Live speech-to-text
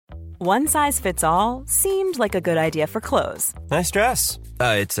One size fits all seemed like a good idea for clothes. Nice dress.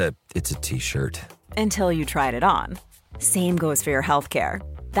 It's a t-shirt. Until you tried it on. Same goes for your healthcare.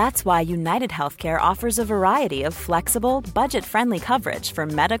 That's why United Healthcare offers a variety of flexible, budget-friendly coverage for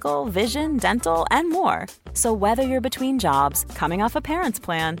medical, vision, dental, and more. So whether you're between jobs, coming off a parent's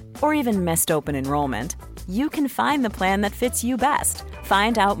plan, or even missed open enrollment, you can find the plan that fits you best.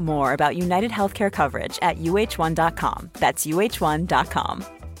 Find out more about United Healthcare coverage at uh1.com. That's uh1.com.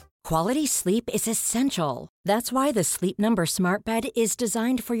 Quality sleep is essential. That's why the Sleep Number Smart Bed is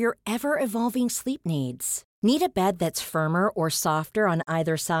designed for your ever-evolving sleep needs. Need a bed that's firmer or softer on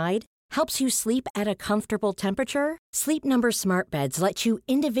either side? Helps you sleep at a comfortable temperature? Sleep Number Smart Beds let you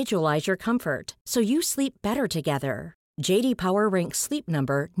individualize your comfort, so you sleep better together. J.D. Power ranks Sleep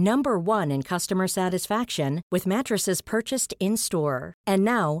Number number 1 in customer satisfaction with mattresses purchased in-store. And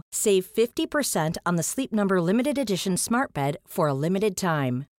now, save 50% on the Sleep Number Limited Edition Smart Bed for a limited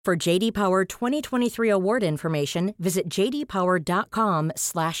time. For J.D. Power 2023 award information, visit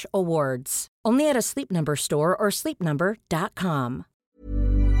jdpower.com/awards. Only at a Sleep Number store or sleepnumber.com.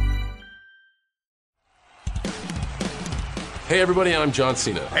 Hey everybody, I'm John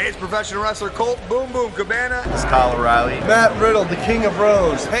Cena. Hey, it's professional wrestler Colt Boom Boom Cabana. It's Kyle O'Reilly. Matt Riddle, the King of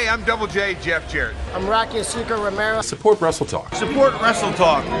Rose. Hey, I'm Double J, Jeff Jarrett. I'm Rocky Azucar Romero. Support Wrestle Talk. Support Wrestle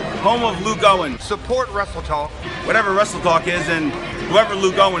Talk, home of Luke Owen. Support Wrestle Talk. Whatever Wrestle Talk is and whoever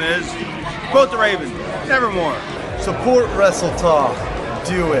Luke Owen is, quote the Raven, nevermore. Support Wrestle Talk.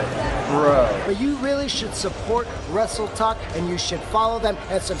 Do it, bro. But you really should support Wrestle Talk, and you should follow them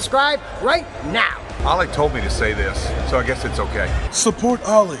and subscribe right now. Ollie told me to say this, so I guess it's okay. Support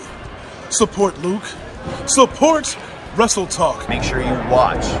Ollie. Support Luke. Support Wrestle Talk. Make sure you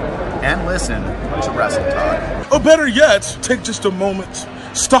watch and listen to Wrestle Talk. Or better yet, take just a moment,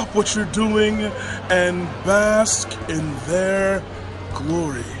 stop what you're doing, and bask in their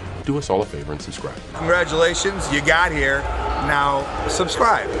glory. Do us all a favor and subscribe. Congratulations, you got here. Now,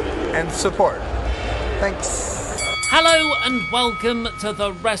 subscribe and support. Thanks. Hello and welcome to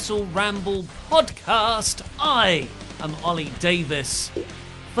the Wrestle Ramble podcast. I am Ollie Davis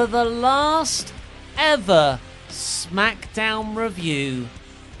for the last ever SmackDown review.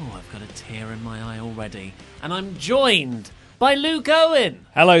 Oh, I've got a tear in my eye already. And I'm joined by Luke Owen.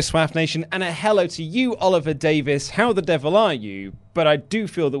 Hello, Swaff Nation, and a hello to you, Oliver Davis. How the devil are you? But I do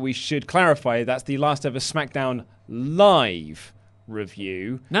feel that we should clarify that's the last ever SmackDown live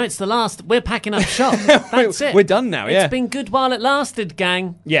review. No, it's the last. We're packing up shop. That's it. We're done now, yeah. It's been good while it lasted,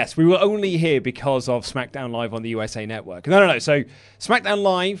 gang. Yes, we were only here because of SmackDown Live on the USA Network. No. So SmackDown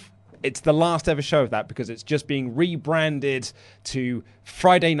Live, it's the last ever show of that because it's just being rebranded to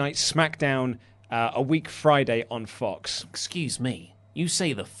Friday Night SmackDown, a week Friday on Fox. Excuse me. You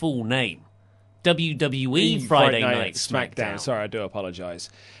say the full name. WWE Friday Night SmackDown. Sorry, I do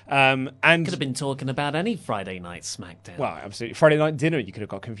apologise. And could have been talking about any Friday Night SmackDown. Well, absolutely. Friday Night Dinner, you could have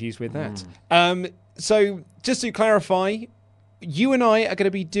got confused with that. So, just to clarify, you and I are going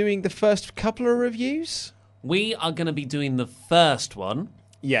to be doing the first couple of reviews? We are going to be doing the first one.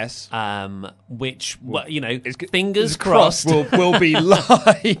 Yes. Which, well, you know, fingers crossed. will be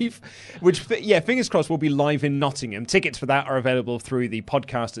live. Fingers crossed will be live in Nottingham. Tickets for that are available through the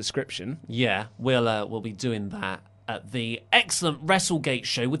podcast description. Yeah, we'll be doing that at the excellent WrestleGate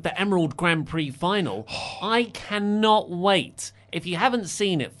show with the Emerald Grand Prix final. I cannot wait. If you haven't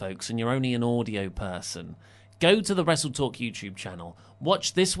seen it, folks, and you're only an audio person, go to the Wrestle Talk YouTube channel.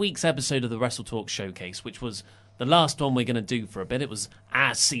 Watch this week's episode of the Wrestle Talk Showcase, which was the last one we're going to do for a bit. It was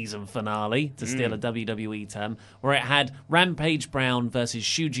our season finale, to steal a WWE term, where it had Rampage Brown versus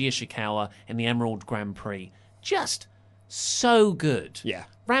Shuji Ishikawa in the Emerald Grand Prix. Just so good. Yeah.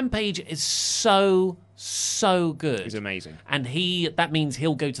 Rampage is so good. He's amazing. And that means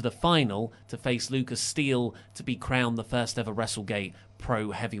he'll go to the final to face Lucas Steele to be crowned the first ever WrestleGate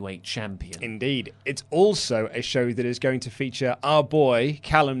Pro Heavyweight Champion. Indeed. It's also a show that is going to feature our boy,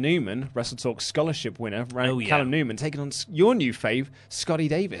 Callum Newman, Wrestle Talk Scholarship winner. Callum Newman, taking on your new fave, Scotty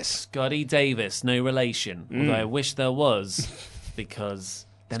Davis. Scotty Davis, no relation. Although I wish there was, because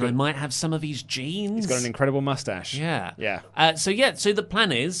then I might have some of his genes. He's got an incredible mustache. Yeah. So the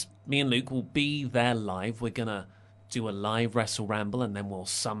plan is, me and Luke will be there live. We're going to do a live Wrestle Ramble, and then we'll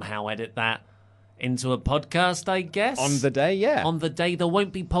somehow edit that into a podcast, I guess. On the day, yeah. On the day, there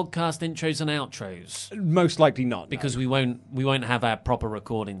won't be podcast intros and outros. Most likely not, because we won't have our proper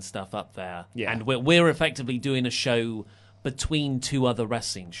recording stuff up there. Yeah. And we're effectively doing a show between two other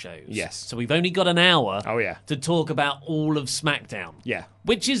wrestling shows. Yes. So we've only got an hour to talk about all of SmackDown. Yeah.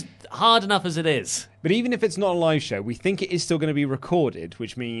 Which is hard enough as it is. But even if it's not a live show, we think it is still going to be recorded,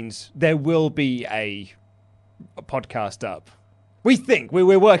 which means there will be a podcast up We think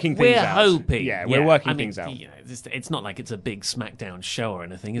we're working things out. We're hoping. Yeah, we're working things out. You know, it's not like it's a big SmackDown show or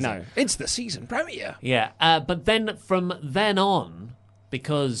anything, is it? No, it's the season premiere. Yeah, but then from then on,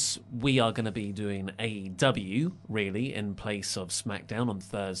 because we are going to be doing AEW, really, in place of SmackDown on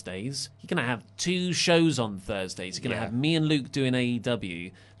Thursdays, you're going to have 2 shows on Thursdays. You're going to have me and Luke doing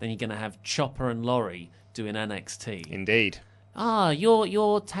AEW, then you're going to have Chopper and Laurie doing NXT. Indeed.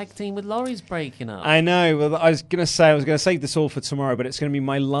 Your tag team with Laurie's breaking up. I know. Well, I was going to save this all for tomorrow, but it's going to be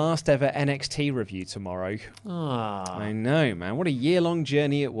my last ever NXT review tomorrow. I know, man. What a year-long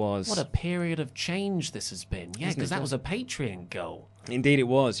journey it was. What a period of change this has been. Yeah, because that was a Patreon goal. Indeed it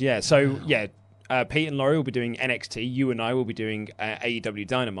was, yeah. So, Pete and Laurie will be doing NXT. You and I will be doing AEW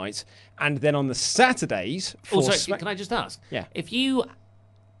Dynamite. And then on the Saturdays... can I just ask? Yeah. If you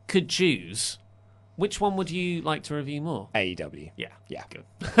could choose... Which one would you like to review more? AEW. Yeah.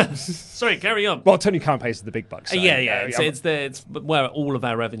 Good. Sorry, carry on. Well, Tony Khan pays the big bucks. So, It's where all of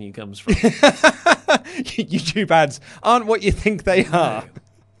our revenue comes from. YouTube ads aren't what you think they are.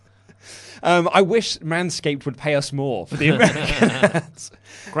 I wish Manscaped would pay us more for the American ads.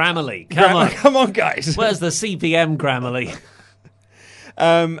 Grammarly, come on, guys. Where's the CPM Grammarly?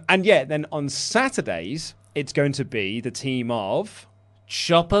 Then on Saturdays, it's going to be the team of...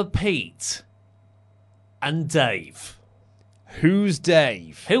 Chopper Pete... and Dave. Who's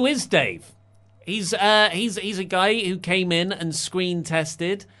Dave? Who is Dave? He's a guy who came in and screen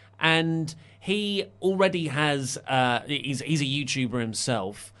tested, and he already has. He's a YouTuber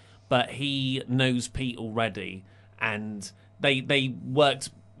himself, but he knows Pete already, and they worked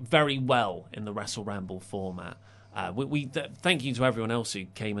very well in the Wrestle Ramble format. We thank you to everyone else who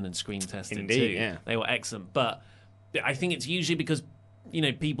came in and screen tested. Indeed, too. Yeah. They were excellent, but I think it's usually because, you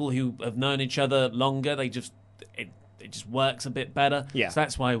know, people who have known each other longer, it just works a bit better. Yeah. So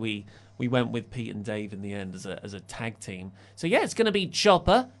that's why we went with Pete and Dave in the end as a tag team. So yeah, it's going to be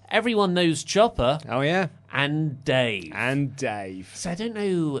Chopper. Everyone knows Chopper. Oh yeah. And Dave. So I don't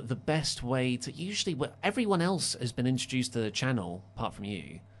know the best way to. Usually, everyone else has been introduced to the channel apart from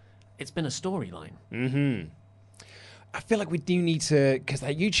you. It's been a storyline. Mm-hmm. I feel like we do need to, because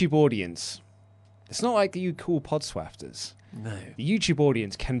that YouTube audience, it's not like you cool Podswafters. No. The YouTube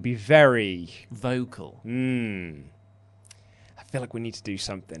audience can be very... vocal. I feel like we need to do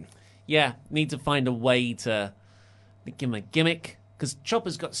something. Yeah, need to find a way to give him a gimmick, because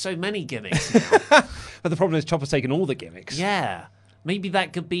Chopper's got so many gimmicks now. But the problem is Chopper's taken all the gimmicks. Yeah. Maybe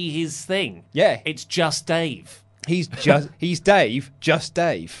that could be his thing. Yeah. It's just Dave. He's Dave, just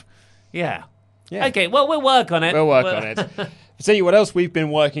Dave. Yeah. Yeah. Okay, well, we'll work on it. We'll work on it. I'll tell you what else we've been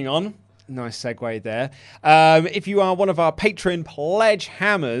working on. Nice segue there. If you are one of our Patreon pledge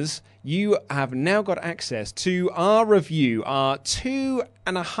hammers, you have now got access to our review, our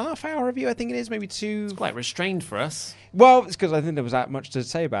 2.5 hour review, I think it is, maybe 2. It's quite restrained for us. Well, it's because I think there was that much to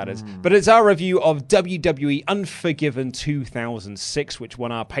say about it. But it's our review of WWE Unforgiven 2006, which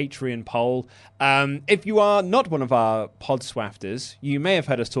won our Patreon poll. If you are not one of our Podswafters, you may have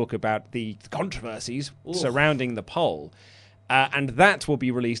heard us talk about the controversies surrounding the poll. And that will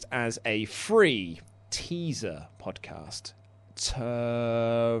be released as a free teaser podcast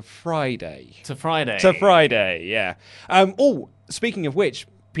to Friday. To Friday, yeah. Speaking of which,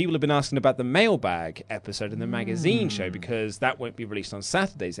 people have been asking about the mailbag episode in the magazine show, because that won't be released on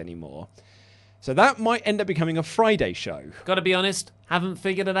Saturdays anymore. So that might end up becoming a Friday show. Got to be honest, haven't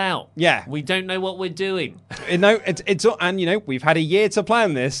figured it out. Yeah. We don't know what we're doing. We've had a year to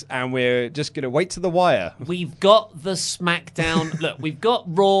plan this, and we're just going to wait to the wire. We've got the SmackDown. Look, we've got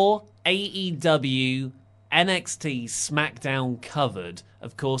Raw, AEW, NXT, SmackDown covered.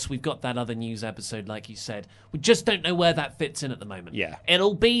 Of course, we've got that other news episode, like you said. We just don't know where that fits in at the moment. Yeah.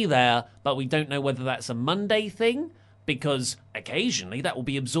 It'll be there, but we don't know whether that's a Monday thing, because occasionally that will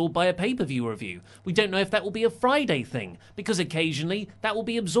be absorbed by a pay-per-view review. We don't know if that will be a Friday thing, because occasionally that will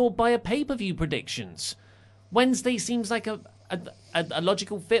be absorbed by a pay-per-view predictions. Wednesday seems like a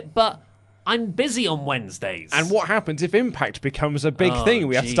logical fit, but I'm busy on Wednesdays. And what happens if Impact becomes a big thing?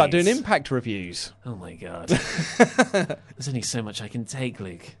 We have to start doing Impact reviews. Oh my God. There's only so much I can take,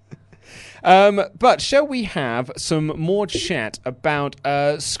 Luke. But shall we have some more chat about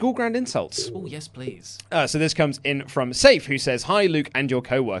school ground insults? Oh, yes, please. So this comes in from Safe, who says, "Hi, Luke and your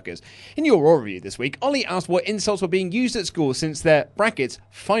co-workers. In your Raw review this week, Ollie asked what insults were being used at school since they're, brackets,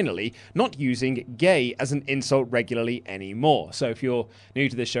 finally, not using gay as an insult regularly anymore." So if you're new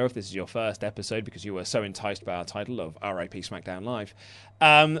to this show, if this is your first episode because you were so enticed by our title of RIP SmackDown Live,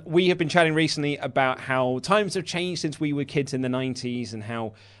 we have been chatting recently about how times have changed since we were kids in the 90s, and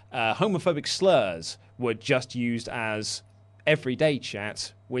how homophobic slurs were just used as everyday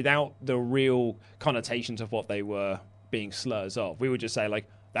chat without the real connotations of what they were being slurs of. We would just say, like,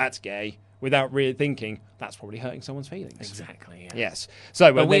 that's gay, without really thinking that's probably hurting someone's feelings. Exactly, yeah. Yes.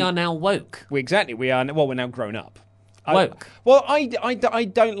 So, but we are now woke. We're now grown up. Woke. I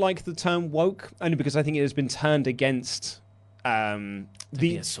don't like the term woke, only because I think it has been turned against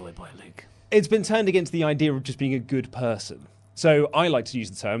be a soy boy, Luke. It's been turned against the idea of just being a good person. So I like to use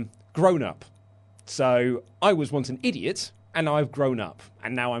the term grown up. So I was once an idiot, and now I've grown up,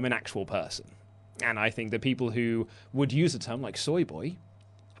 and now I'm an actual person. And I think that people who would use a term like soy boy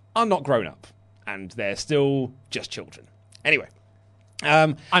are not grown up, and they're still just children. Anyway.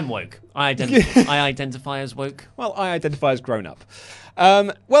 I'm woke. I identify as woke. Well, I identify as grown up.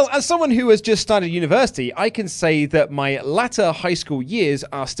 Well, as someone who has just started university, I can say that my latter high school years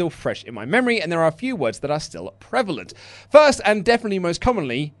are still fresh in my memory, and there are a few words that are still prevalent. First, and definitely most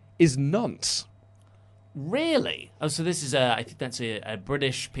commonly, is nonce. Really? Oh, so this is I think that's a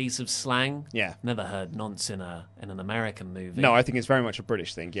British piece of slang. Yeah. Never heard nonce in an American movie. No, I think it's very much a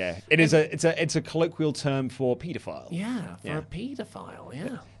British thing. Yeah, it's a colloquial term for paedophile. Yeah, for a paedophile.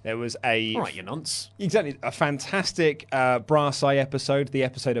 Yeah. There was a... All right, you nonce. Exactly. A fantastic Brass Eye episode, the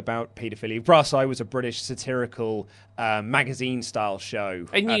episode about paedophilia. Brass Eye was a British satirical magazine-style show.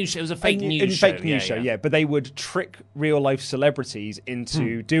 It was a fake news show. Yeah. But they would trick real-life celebrities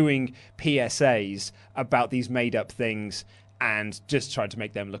into doing PSAs about these made-up things and just tried to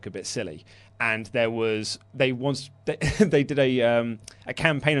make them look a bit silly. And they did a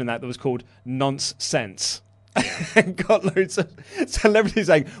campaign on that was called Nonce Sense. And got loads of celebrities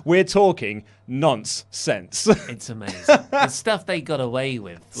saying, we're talking nonsense. It's amazing. The stuff they got away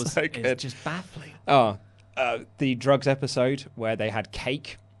with was just baffling. Oh, the drugs episode where they had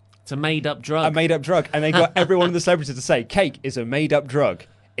cake. It's a made-up drug. A made-up drug. And they got every one of the celebrities to say, cake is a made-up drug.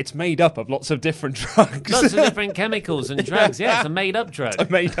 It's made up of lots of different drugs. Lots of different chemicals and drugs. Yeah, it's a made-up drug. It's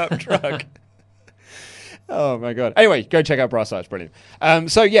a made-up drug. Oh, my God. Anyway, go check out Brass Eye. It's brilliant.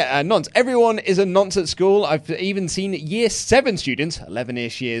 Nonce. Everyone is a nonce at school. I've even seen Year 7 students,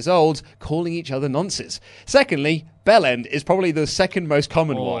 11-ish years old, calling each other nonces. Secondly, bellend is probably the second most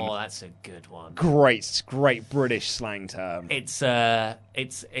common one. Oh, that's a good one. Great British slang term. It's the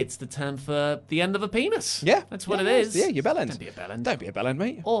term for the end of a penis. Yeah. That's what it is. Yeah, you're bellend. Don't be a bellend. Don't be a bellend,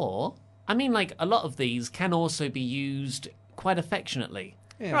 mate. Or, I mean, like, a lot of these can also be used quite affectionately.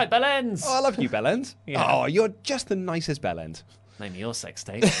 Yeah. Right, bellends. Oh, I love you, bellend. Yeah. Oh, you're just the nicest bellend. Name your sex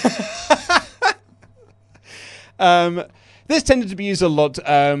tape. This tended to be used a lot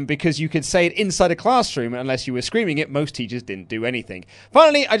because you could say it inside a classroom. Unless you were screaming it, most teachers didn't do anything.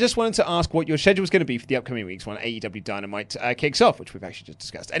 Finally, I just wanted to ask what your schedule is going to be for the upcoming weeks when AEW Dynamite kicks off, which we've actually just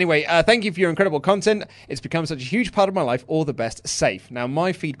discussed. Anyway, thank you for your incredible content. It's become such a huge part of my life. All the best, Safe. Now,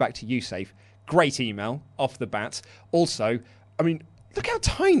 my feedback to you, Safe. Great email off the bat. Also, I mean, look how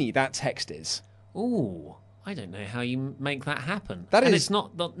tiny that text is. Ooh. I don't know how you make that happen. It's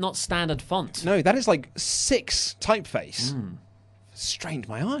not standard font. No, that is like 6 typeface. Strained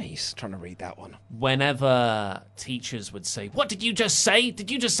my eyes trying to read that one. Whenever teachers would say, "What did you just say? Did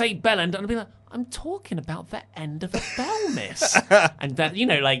you just say bellend?" And I'd be like, "I'm talking about the end of a bell, miss." And that,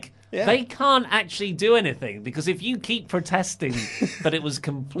 they can't actually do anything because if you keep protesting that it was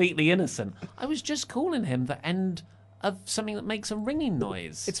completely innocent, I was just calling him the end of something that makes a ringing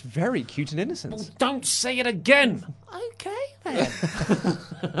noise. It's very cute and innocent. Well, don't say it again. Okay, then.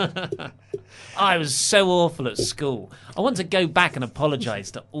 I was so awful at school. I want to go back and apologise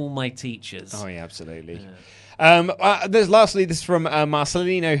to all my teachers. Oh, yeah, absolutely. Yeah. Lastly, this is from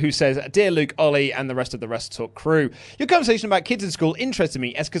Marcelino, who says, "Dear Luke, Ollie, and the rest of the Wrestle Talk crew, your conversation about kids in school interested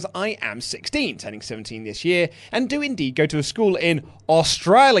me as because I am 16, turning 17 this year, and do indeed go to a school in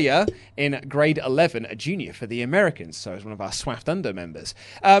Australia in grade 11, a junior for the Americans, so as one of our Swaft Under members.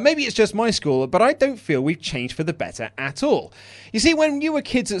 Maybe it's just my school, but I don't feel we've changed for the better at all. You see, when you were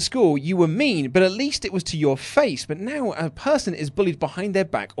kids at school, you were mean, but at least it was to your face, but now a person is bullied behind their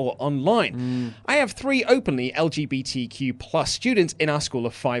back or online. I have 3 openly LGBTQ plus students in our school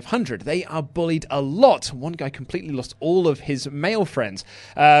of 500. They are bullied a lot. One guy completely lost all of his male friends.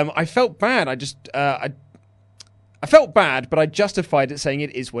 I felt bad. I felt bad, but I justified it saying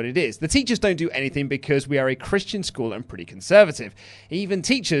it is what it is. The teachers don't do anything because we are a Christian school and pretty conservative. Even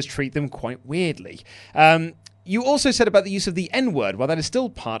teachers treat them quite weirdly. You also said about the use of the N-word. While that is still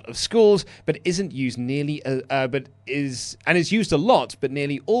part of schools, but isn't used nearly, is used a lot, but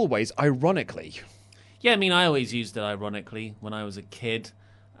nearly always ironically. Yeah, I mean, I always used it ironically when I was a kid,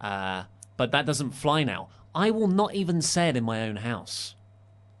 but that doesn't fly now. I will not even say it in my own house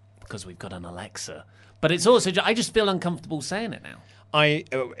because we've got an Alexa. But it's also, I just feel uncomfortable saying it now.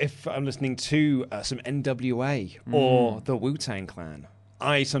 If I'm listening to some NWA or the Wu-Tang Clan,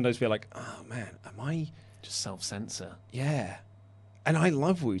 I sometimes feel like, oh man, am I Just self-censor. Yeah. And I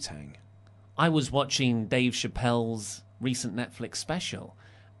love Wu-Tang. I was watching Dave Chappelle's recent Netflix special,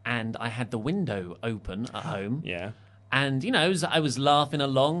 and I had the window open at home. Yeah. And, I was laughing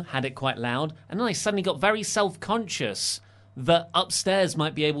along, had it quite loud, and then I suddenly got very self-conscious that upstairs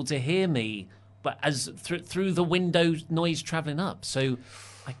might be able to hear me, but as through the window noise travelling up. So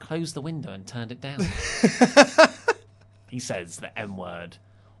I closed the window and turned it down. He says the M word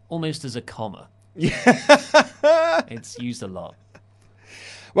almost as a comma. It's used a lot.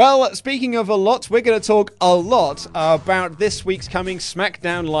 Well, speaking of a lot, we're going to talk a lot about this week's coming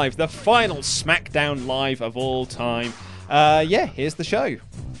SmackDown Live, the final SmackDown Live of all time. Here's the show.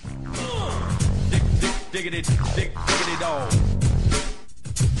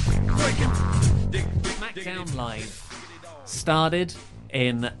 SmackDown Live started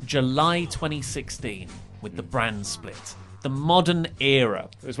in July 2016 with the brand split. The modern era.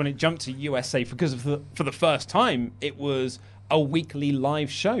 It was when it jumped to USA because for the first time, it was a weekly live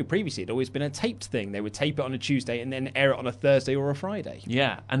show. Previously, it'd always been a taped thing. They would tape it on a Tuesday and then air it on a Thursday or a Friday.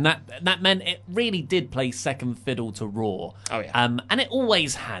 Yeah, and that meant it really did play second fiddle to Raw. Oh, yeah. And it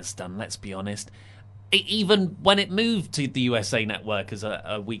always has done, let's be honest. Even when it moved to the USA Network as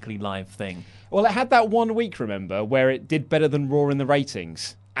a weekly live thing. Well, it had that 1 week, remember, where it did better than Raw in the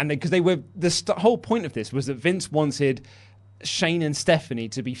ratings. And because the whole point of this was that Vince wanted Shane and Stephanie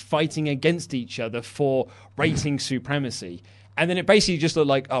to be fighting against each other for rating supremacy. And then it basically just looked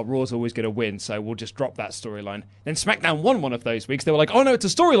like, oh, Raw's always going to win, so we'll just drop that storyline. Then SmackDown won one of those weeks. They were like, oh, no, it's a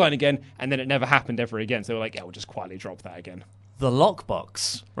storyline again. And then it never happened ever again. So they were like, yeah, we'll just quietly drop that again. The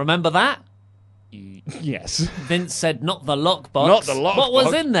lockbox. Remember that? Yes. Vince said, not the lockbox. Not the lockbox. What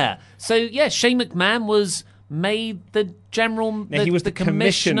was in there? So, yeah, Shane McMahon was made the general... he was the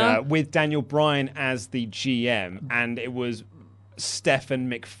commissioner with Daniel Bryan as the GM, and it was Steph and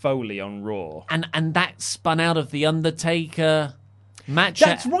Mick Foley on Raw. And that spun out of the Undertaker match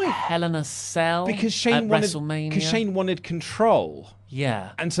That's at right. Hell in a Cell Because Shane wanted control.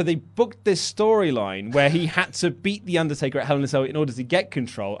 Yeah. And so they booked this storyline where he had to beat the Undertaker at Hell in a Cell in order to get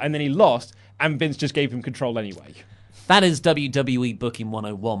control, and then he lost, and Vince just gave him control anyway. That is WWE Booking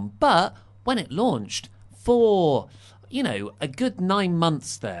 101. But when it launched, for, a good 9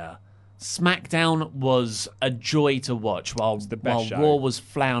 months there, SmackDown was a joy to watch while Raw was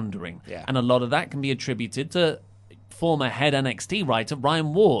floundering. Yeah. And a lot of that can be attributed to former head NXT writer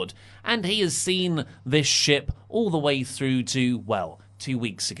Ryan Ward. And he has seen this ship all the way through to, 2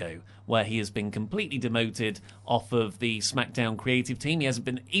 weeks ago, where he has been completely demoted off of the SmackDown creative team. He hasn't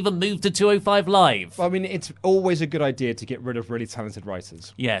been even moved to 205 Live. Well, I mean, it's always a good idea to get rid of really talented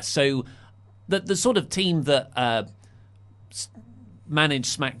writers. Yeah, so the sort of team that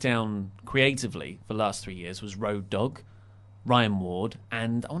managed SmackDown creatively for the last 3 years was Road Dogg, Ryan Ward,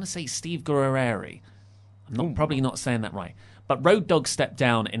 and I want to say Steve Guerrero. I'm probably not saying that right. But Road Dogg stepped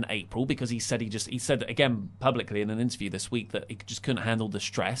down in April because he said again publicly in an interview this week that he just couldn't handle the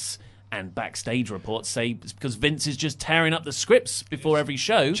stress. And backstage reports say it's because Vince is just tearing up the scripts before every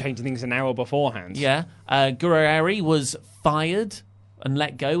show. Changing things an hour beforehand. Yeah. Guerrero was fired and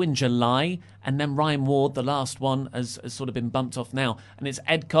let go in July. And then Ryan Ward, the last one, has sort of been bumped off now. And it's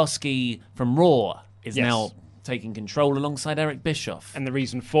Ed Koskey from Raw is now taking control alongside Eric Bischoff. And the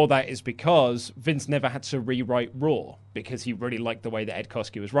reason for that is because Vince never had to rewrite Raw because he really liked the way that Ed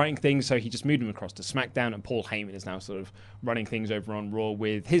Koskey was writing things, so he just moved him across to SmackDown, and Paul Heyman is now sort of running things over on Raw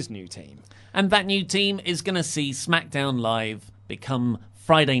with his new team. And that new team is going to see SmackDown Live become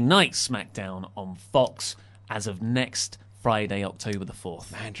Friday Night SmackDown on Fox as of next Friday, October the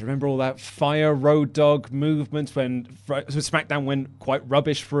 4th. Man, do you remember all that Fire Road Dogg movement when SmackDown went quite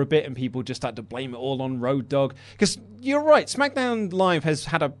rubbish for a bit and people just had to blame it all on Road Dogg? Because you're right, SmackDown Live has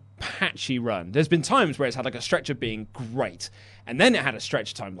had a patchy run. There's been times where it's had like a stretch of being great, and then it had a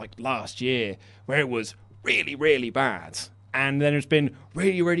stretch time like last year where it was really, really bad, and then it's been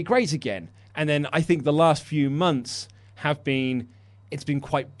really, really great again. And then I think the last few months it's been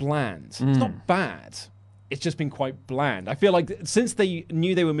quite bland. It's not bad. It's just been quite bland. I feel like since they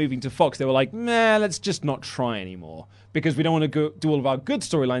knew they were moving to Fox, they were like, nah, let's just not try anymore. Because we don't want to do all of our good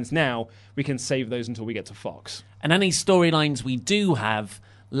storylines now. We can save those until we get to Fox. And any storylines we do have,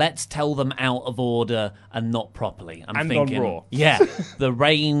 let's tell them out of order and not properly. I'm thinking, on Raw. Yeah, the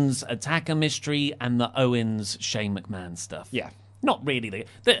Reigns Attacker mystery and the Owens Shane McMahon stuff. Yeah. Not really.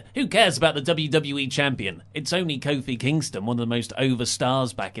 Who cares about the WWE champion? It's only Kofi Kingston, one of the most over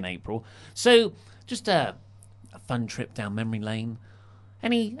stars back in April. So just a fun trip down memory lane.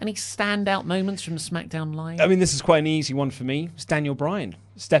 Any standout moments from SmackDown Live? I mean, this is quite an easy one for me. It's Daniel Bryan.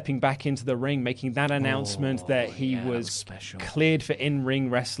 stepping back into the ring, making that announcement that he was cleared for in-ring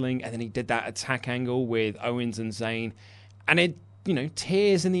wrestling, and then he did that attack angle with Owens and Zayn, and it,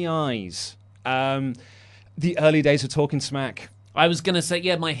 tears in the eyes. The early days of Talking Smack. I was going to say,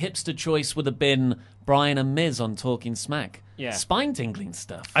 my hipster choice would have been Bryan and Miz on Talking Smack. Yeah. Spine-tingling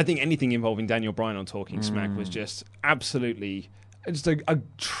stuff. I think anything involving Daniel Bryan on Talking Smack was just absolutely just a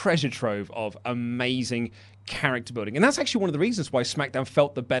treasure trove of amazing character building. And that's actually one of the reasons why SmackDown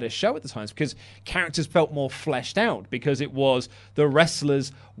felt the better show at the times, because characters felt more fleshed out, because it was the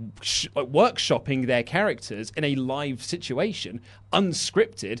wrestlers workshopping their characters in a live situation,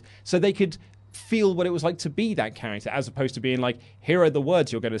 unscripted, so they could feel what it was like to be that character, as opposed to being like, here are the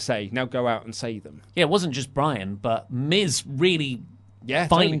words you're going to say, now go out and say them. Yeah, it wasn't just Bryan, but Miz really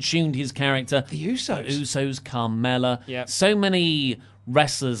fine-tuned his character. The Usos. Carmella. Yeah. So many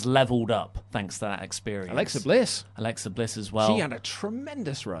wrestlers leveled up thanks to that experience. Alexa Bliss as well. She had a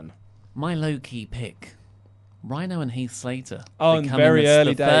tremendous run. My low-key pick, Rhino and Heath Slater. Oh, in very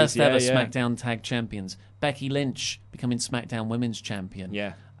early days. First ever SmackDown Tag Champions. Becky Lynch becoming SmackDown Women's Champion.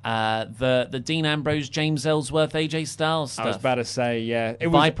 Yeah. The Dean Ambrose, James Ellsworth, AJ Styles stuff. I was about to say, it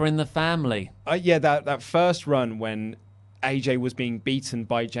was Viper in the Family. That first run when AJ was being beaten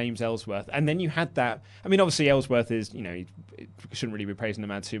by James Ellsworth, and then you had that. I mean, obviously Ellsworth is, shouldn't really be praising the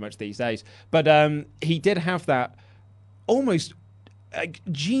man too much these days, but he did have that almost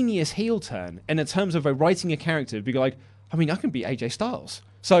genius heel turn in terms of writing a character to be like, I mean, I can beat AJ Styles,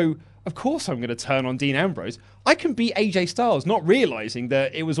 so of course I'm going to turn on Dean Ambrose. I can beat AJ Styles, not realizing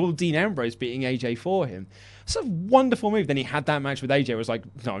that it was all Dean Ambrose beating AJ for him. It's a wonderful move. Then he had that match with AJ. It was like,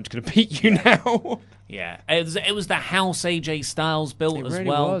 no, I'm just going to beat you now. Yeah, it was the house AJ Styles built as really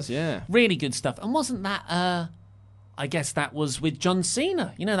well. It was, yeah. Really good stuff. And wasn't that, I guess that was with John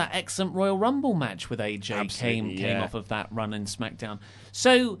Cena. That excellent Royal Rumble match with AJ came off of that run in SmackDown.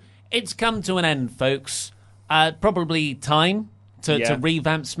 So it's come to an end, folks. Probably time to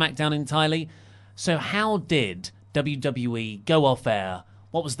revamp SmackDown entirely. So how did WWE go off air?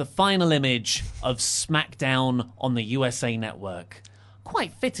 What was the final image of SmackDown on the USA Network?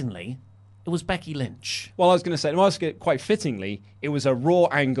 Quite fittingly, it was Becky Lynch. Well, I was going to say, quite fittingly, it was a Raw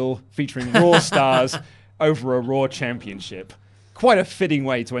angle featuring Raw stars over a Raw championship. Quite a fitting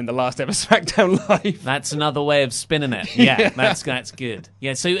way to end the last ever SmackDown Live. That's another way of spinning it. Yeah, that's good.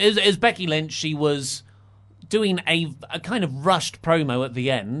 Yeah, so it was Becky Lynch. She was doing a kind of rushed promo at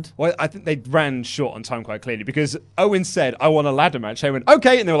the end. Well, I think they ran short on time quite clearly, because Owen said, I want a ladder match. They went,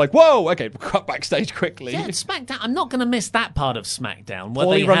 okay, and they were like, whoa, okay, cut backstage quickly. Yeah, SmackDown. I'm not going to miss that part of SmackDown. Where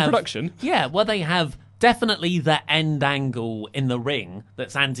they run production. Yeah, where they have definitely the end angle in the ring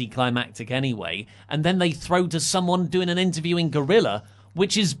that's anticlimactic anyway, and then they throw to someone doing an interview in Gorilla,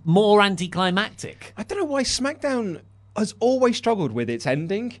 which is more anticlimactic. I don't know why SmackDown has always struggled with its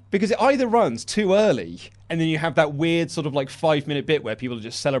ending, because it either runs too early and then you have that weird sort of like 5-minute bit where people are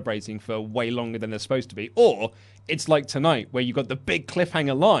just celebrating for way longer than they're supposed to be, or it's like tonight where you've got the big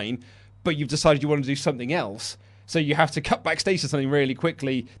cliffhanger line but you've decided you want to do something else, so you have to cut backstage to something really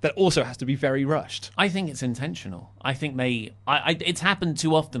quickly that also has to be very rushed. I think it's intentional. I think it's happened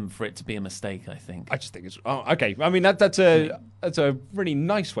too often for it to be a mistake, I think. I just think it's... Oh, okay. I mean, that's a really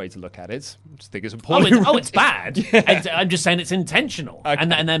nice way to look at it. I just think it's appalling. It's bad. Yeah. I'm just saying it's intentional, okay.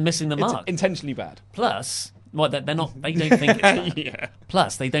 and they're missing the mark. It's intentionally bad. Plus... Well, they're not. They don't think it's bad. Yeah.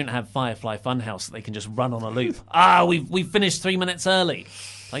 Plus, they don't have Firefly Funhouse that they can just run on a loop. We've finished 3 minutes early.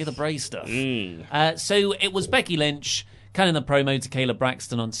 Play the Bray stuff. So it was Becky Lynch cutting the promo to Kayla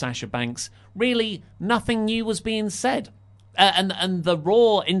Braxton on Sasha Banks. Really, nothing new was being said. And the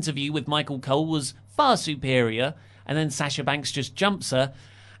Raw interview with Michael Cole was far superior. And then Sasha Banks just jumps her.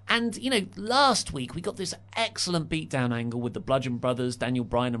 And, last week we got this excellent beatdown angle with the Bludgeon Brothers, Daniel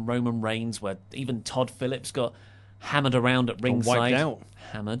Bryan and Roman Reigns, where even Todd Phillips got hammered around at ringside. Wiped out.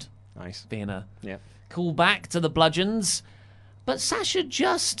 Hammered. Nice. Being a callback to the Bludgeons. But Sasha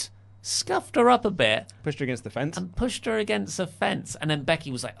just scuffed her up a bit. Pushed her against the fence. And pushed her against a fence. And then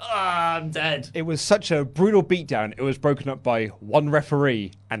Becky was like, I'm dead. It was such a brutal beatdown. It was broken up by one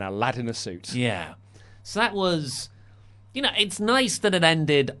referee and a lad in a suit. Yeah. So that was... it's nice that it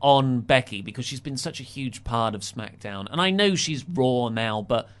ended on Becky because she's been such a huge part of SmackDown. And I know she's Raw now,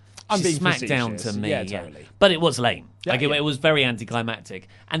 but she's SmackDown to me. Yeah, totally. But it was lame. It was very anticlimactic.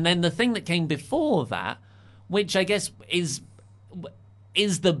 And then the thing that came before that, which I guess is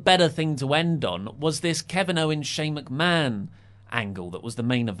the better thing to end on, was this Kevin Owens, Shane McMahon angle that was the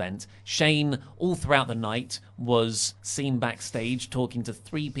main event. Shane, all throughout the night, was seen backstage talking to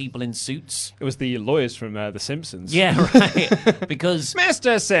 3 people in suits. It was the lawyers from The Simpsons. Yeah, right. Because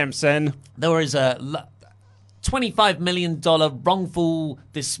Mr. Simpson, there was $25 million wrongful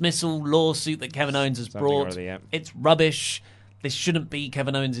dismissal lawsuit that Kevin Owens has brought. It's rubbish. This shouldn't be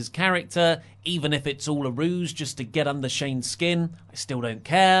Kevin Owens' character, even if it's all a ruse just to get under Shane's skin. I still don't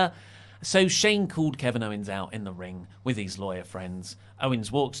care. So Shane called Kevin Owens out in the ring with his lawyer friends.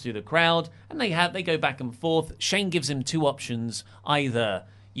 Owens walks through the crowd, and they go back and forth. Shane gives him two options. Either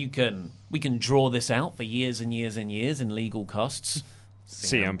we can draw this out for years and years and years in legal costs,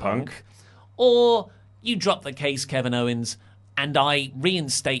 CM Punk, or you drop the case, Kevin Owens, and I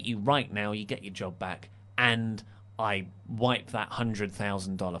reinstate you right now. You get your job back, and I wipe that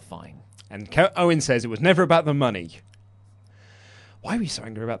 $100,000 fine. And Owens says it was never about the money. Why were you so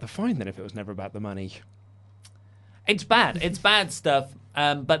angry about the fine then if it was never about the money? It's bad. It's bad stuff.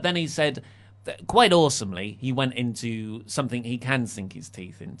 But then he said, quite awesomely, he went into something he can sink his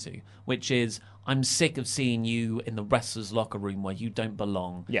teeth into, which is, I'm sick of seeing you in the wrestler's locker room where you don't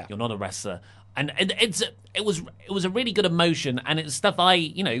belong. Yeah. You're not a wrestler. And it was a really good emotion, and it's stuff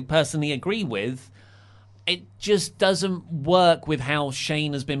I, personally agree with. It just doesn't work with how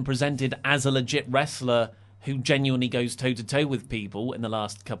Shane has been presented as a legit wrestler who genuinely goes toe-to-toe with people in the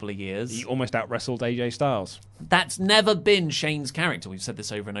last couple of years. He almost out-wrestled AJ Styles. That's never been Shane's character. We've said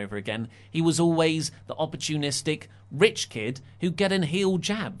this over and over again. He was always the opportunistic rich kid who get in heel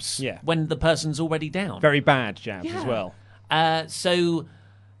jabs when the person's already down. Very bad jabs as well. So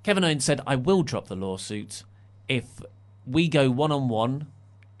Kevin Owens said, I will drop the lawsuit if we go one-on-one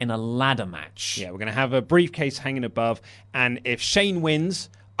in a ladder match. Yeah, we're going to have a briefcase hanging above, and if Shane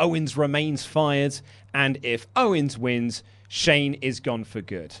wins, Owens remains fired, and if Owens wins, Shane is gone for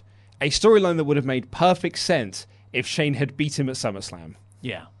good. A storyline that would have made perfect sense if Shane had beat him at SummerSlam.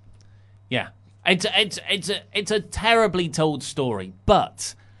 Yeah. It's a terribly told story,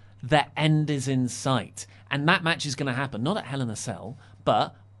 but the end is in sight. And that match is going to happen, not at Hell in a Cell,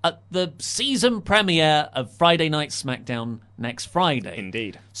 but at the season premiere of Friday Night SmackDown next Friday.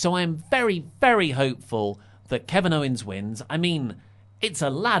 Indeed. So I am very, very hopeful that Kevin Owens wins. I mean, it's a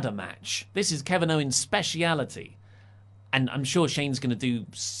ladder match. This is Kevin Owens' speciality. And I'm sure Shane's going to do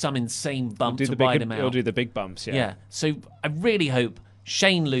some insane bump to ride him out. He'll do the big bumps, Yeah. So I really hope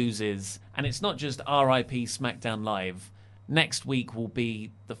Shane loses. And it's not just RIP SmackDown Live. Next week will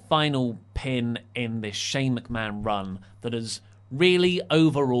be the final pin in this Shane McMahon run that has really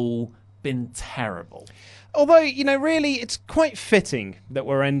overall been terrible. Although, really, it's quite fitting that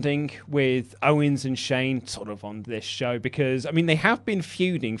we're ending with Owens and Shane sort of on this show because, they have been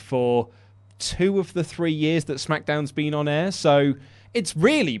feuding for 2 of the 3 years that SmackDown's been on air, so it's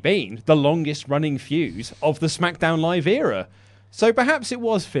really been the longest running feud of the SmackDown Live era. So perhaps it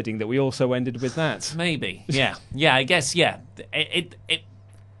was fitting that we also ended with that. Maybe, yeah. Yeah, I guess, yeah.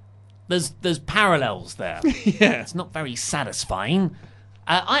 There's parallels there. Yeah. It's not very satisfying.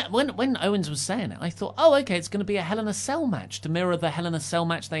 When Owens was saying it, I thought, okay, it's going to be a Hell in a Cell match to mirror the Hell in a Cell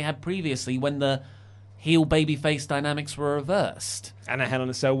match they had previously when the heel babyface dynamics were reversed. And a Hell in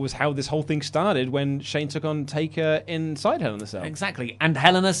a Cell was how this whole thing started when Shane took on Taker inside Hell in a Cell. Exactly. And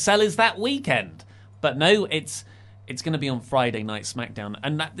Hell in a Cell is that weekend. But no, it's going to be on Friday Night SmackDown.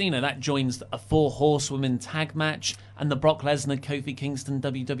 And that joins a 4 horsewomen tag match and the Brock Lesnar Kofi Kingston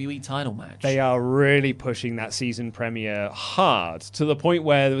WWE title match. They are really pushing that season premiere hard to the point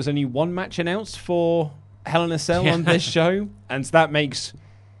where there was only 1 match announced for Hell in a Cell on this show. And so that makes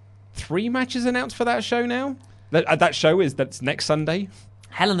 3 matches announced for that show now. That's next Sunday.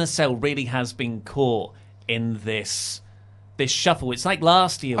 Hell in a Cell really has been caught in this shuffle. It's like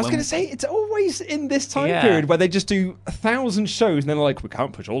last year. I was going to say, it's always in this time period where they just do 1,000 shows and then they're like, we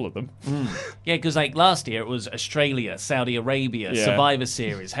can't push all of them. Yeah, because like last year it was Australia, Saudi Arabia, Survivor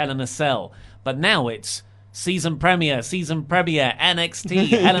Series, Hell in a Cell. But now it's season premiere, NXT,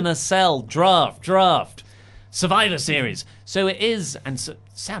 Hell in a Cell, draft, Survivor Series. So it is, and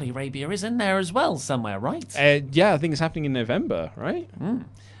Saudi Arabia is in there as well somewhere, right? Yeah, I think it's happening in November, right?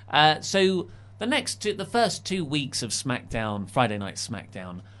 So the first 2 weeks of SmackDown, Friday Night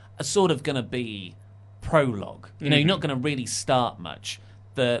SmackDown, are sort of going to be prologue. You're not going to really start much.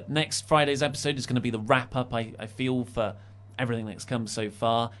 The next Friday's episode is going to be the wrap-up, I feel, for everything that's come so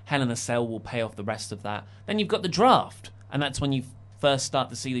far. Hell in a Cell will pay off the rest of that. Then you've got the draft, and that's when you first start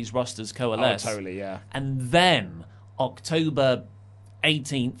to see these rosters coalesce. Oh, totally, yeah. And then October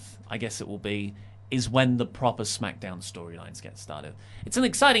 18th, I guess it will be, is when the proper SmackDown storylines get started. It's an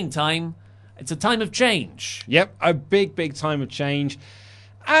exciting time. It's a time of change. Yep, a big, big time of change.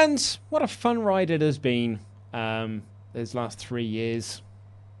 And what a fun ride it has been these last 3 years.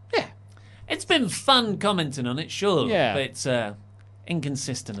 Yeah. It's been fun commenting on it, sure. Yeah. But it's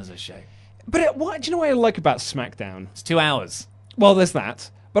inconsistent as a show. But do you know what I like about SmackDown? It's 2 hours. Well, there's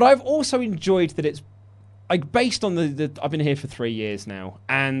that. But I've also enjoyed that it's like based on I've been here for 3 years now,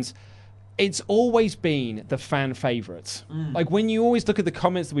 and it's always been the fan favourites. Like when you always look at the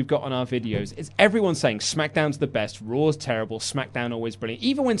comments that we've got on our videos, it's everyone saying SmackDown's the best, Raw's terrible, SmackDown always brilliant.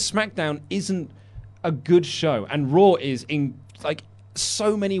 Even when SmackDown isn't a good show and Raw is in like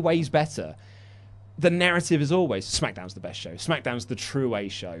so many ways better, the narrative is always SmackDown's the best show. SmackDown's the true A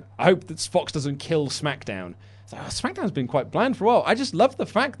show. I hope that Fox doesn't kill SmackDown. It's like, SmackDown's been quite bland for a while. I just love the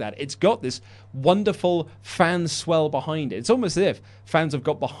fact that it's got this wonderful fan swell behind it. It's almost as if fans have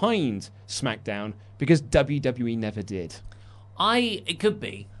got behind SmackDown because WWE never did. It could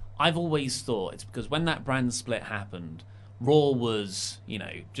be. I've always thought it's because when that brand split happened, Raw was,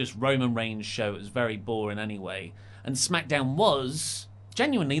 just Roman Reigns' show. It was very boring anyway. And SmackDown was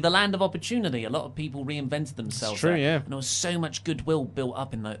genuinely the land of opportunity. A lot of people reinvented themselves. It's true, yeah. And there was so much goodwill built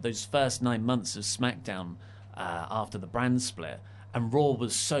up in those first 9 months of SmackDown after the brand split. And Raw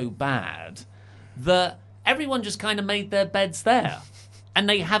was so bad that everyone just kind of made their beds there. And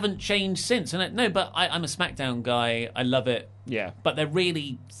they haven't changed since. And I'm a SmackDown guy. I love it. Yeah. But they're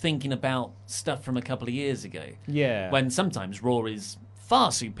really thinking about stuff from a couple of years ago. Yeah. When sometimes Raw is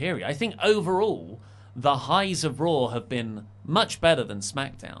far superior. I think overall, the highs of Raw have been much better than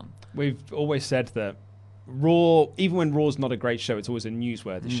SmackDown. We've always said that Raw, even when Raw's not a great show, it's always a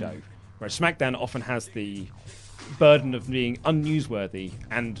newsworthy show. Whereas SmackDown often has the burden of being unnewsworthy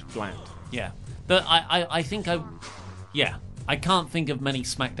and bland. Yeah. But I think I can't think of many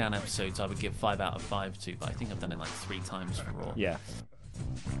SmackDown episodes I would give 5 out of 5 to, but I think I've done it like 3 times for Raw. Yeah.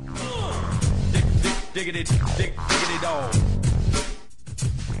 Diggity dog.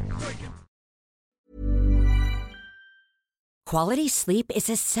 Quality sleep is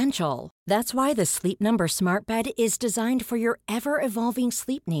essential. That's why the Sleep Number Smart Bed is designed for your ever-evolving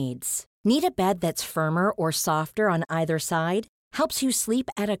sleep needs. Need a bed that's firmer or softer on either side? Helps you sleep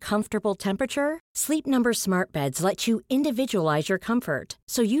at a comfortable temperature? Sleep Number Smart Beds let you individualize your comfort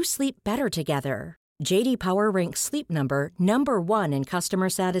so you sleep better together. J.D. Power ranks Sleep Number number 1 in customer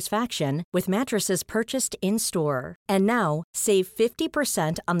satisfaction with mattresses purchased in-store. And now, save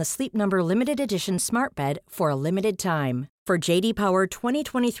 50% on the Sleep Number Limited Edition Smart Bed for a limited time. For J.D. Power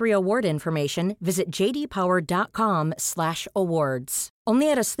 2023 award information, visit jdpower.com/awards.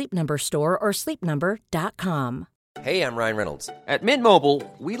 Only at a Sleep Number store or sleepnumber.com. Hey, I'm Ryan Reynolds. At Mint Mobile,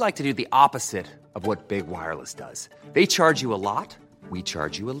 we like to do the opposite of what Big Wireless does. They charge you a lot, we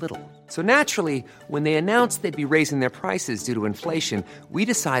charge you a little. So naturally, when they announced they'd be raising their prices due to inflation, we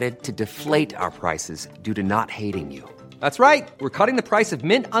decided to deflate our prices due to not hating you. That's right. We're cutting the price of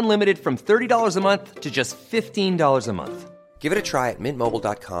Mint Unlimited from $30 a month to just $15 a month. Give it a try at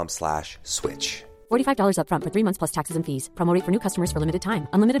mintmobile.com/switch. $45 up front for 3 months plus taxes and fees. Promo rate for new customers for limited time.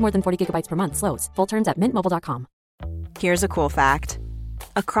 Unlimited more than 40 gigabytes per month. Slows full terms at mintmobile.com. Here's a cool fact.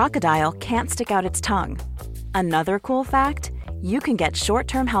 A crocodile can't stick out its tongue. Another cool fact, you can get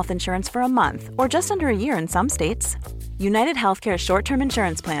short-term health insurance for a month or just under a year in some states. United Healthcare short-term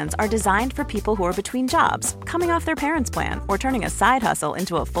insurance plans are designed for people who are between jobs, coming off their parents' plan, or turning a side hustle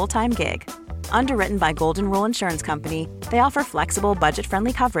into a full-time gig. Underwritten by Golden Rule Insurance Company, they offer flexible,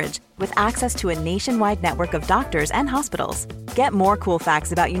 budget-friendly coverage with access to a nationwide network of doctors and hospitals. Get more cool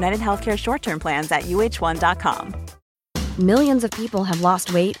facts about United Healthcare short-term plans at uh1.com. Millions of people have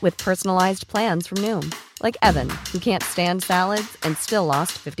lost weight with personalized plans from Noom. Like Evan, who can't stand salads and still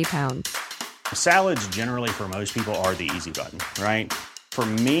lost 50 pounds. Salads generally for most people are the easy button, right? For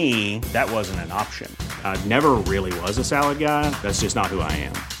me, that wasn't an option. I never really was a salad guy. That's just not who I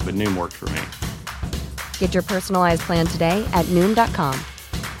am. But Noom worked for me. Get your personalized plan today at Noom.com.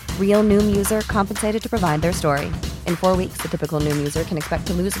 Real Noom user compensated to provide their story. In 4 weeks, the typical Noom user can expect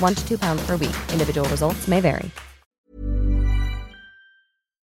to lose 1 to 2 pounds per week. Individual results may vary.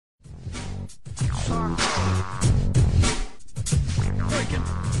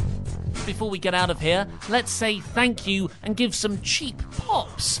 Before we get out of here, let's say thank you and give some cheap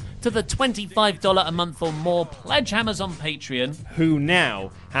pops to the $25 a month or more pledge hammers on Patreon, who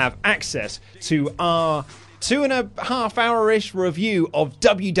now have access to our 2.5 hour-ish review of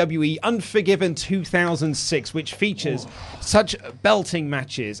WWE Unforgiven 2006, which features such belting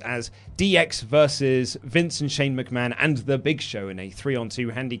matches as DX versus Vince and Shane McMahon and The Big Show in a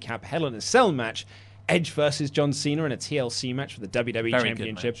 3-on-2 handicap Hell in a Cell match, Edge versus John Cena in a TLC match for the WWE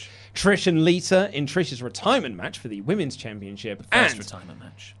Championship, Trish and Lita in Trish's retirement match for the Women's Championship, first retirement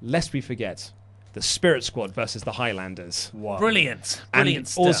match. Lest we forget, the Spirit Squad versus the Highlanders. Wow. Brilliant and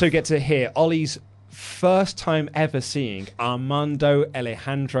stuff. Also get to hear Ollie's first time ever seeing Armando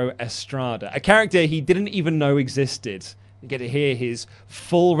Alejandro Estrada, a character he didn't even know existed. You get to hear his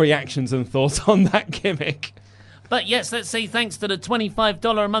full reactions and thoughts on that gimmick. But yes, let's say thanks to the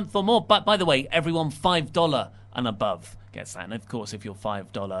 $25 a month or more. But by the way, everyone $5 and above gets that. And of course, if you're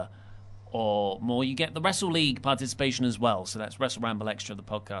 $5 or more, you get the Wrestle League participation as well. So that's Wrestle Ramble Extra, the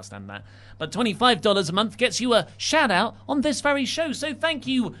podcast, and that. But $25 a month gets you a shout-out on this very show. So thank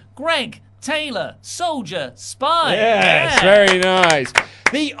you, Greg, Taylor, Soldier, Spy. Yes, very nice.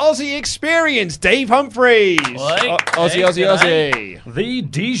 The Aussie Experience, Dave Humphreys. Aussie. The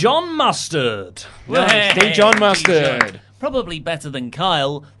Dijon Mustard. Nice. Dijon Mustard. Probably better than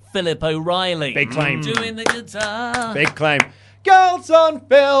Kyle, Philip O'Reilly. Big claim. Doing the guitar. Big claim. Girls on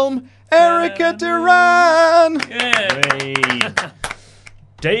Film, Erica Duran.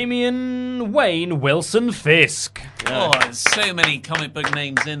 Damian Wayne Wilson Fisk. Oh, there's so many comic book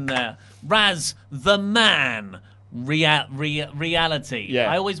names in there. Raz the Man. Reality.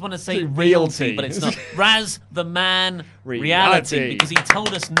 Yeah. I always want to say Realty. realty, but it's not. Raz the Man Reality, because he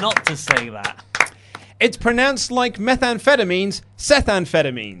told us not to say that. It's pronounced like methamphetamines,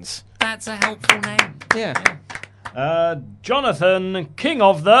 sethamphetamines. That's a helpful name. Yeah. Jonathan, King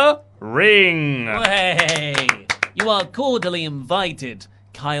of the Ring. Hey, you are cordially invited,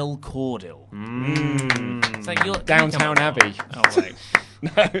 Kyle Cordill. So you're Downtown Abbey. Oh,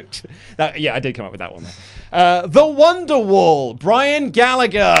 right. I did come up with that one. The Wonderwall, Brian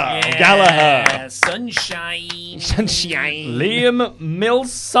Gallagher. Yeah, Sunshine. Liam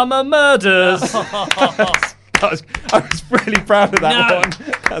Millsummer Murders. I was really proud of that one.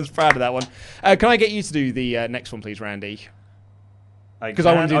 I was proud of that one. Can I get you to do the next one, please, Randy? Because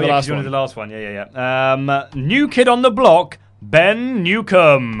I want to do the last one. You want to do the last one, yeah. New Kid on the Block, Ben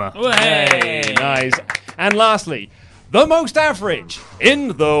Newcomb. Hey, nice. And lastly, the most average in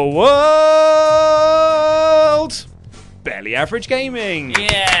the world, Barely Average Gaming.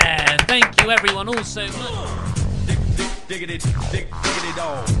 Yeah, thank you everyone all so much. Diggity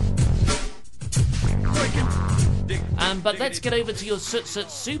dog. But let's get over to your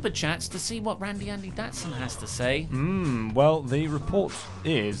super chats to see what Randy Andy Datson has to say. Well, the report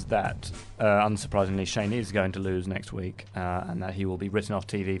is that, unsurprisingly, Shane is going to lose next week, and that he will be written off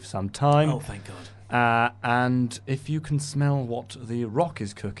TV for some time. Oh, thank God. And if you can smell what The Rock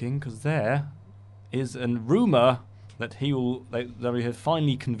is cooking, because there is a rumour that he have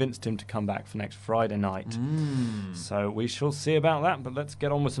finally convinced him to come back for next Friday night. So we shall see about that, but let's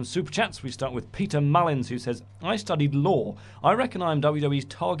get on with some super chats. We start with Peter Mullins, who says, I studied law. I reckon I'm WWE's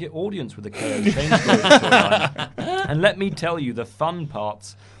target audience with the KO Shane storyline. And let me tell you, the fun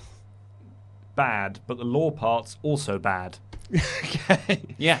part's bad, but the law part's also bad. Okay.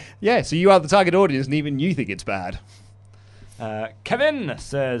 Yeah, so you are the target audience, and even you think it's bad. Kevin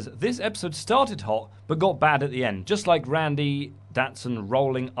says, this episode started hot, but got bad at the end. Just like Randy Datson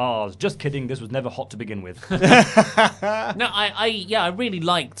rolling R's. Just kidding, this was never hot to begin with. No, I really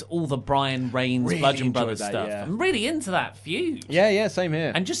liked all the Brian Reigns, Really Bludgeon enjoyed Brothers that, stuff. yeah. I'm really into that feud. Yeah, same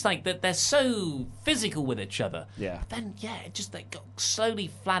here. And just like that, they're so physical with each other. Yeah. But then, it just got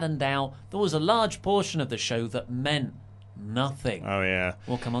slowly flattened out. There was a large portion of the show that meant nothing. Oh, yeah.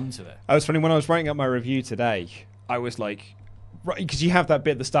 We'll come on to it. It was funny, when I was writing up my review today, I was like, right, because you have that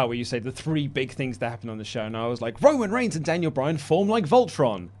bit at the start where you say the three big things that happen on the show, and I was like, Roman Reigns and Daniel Bryan form like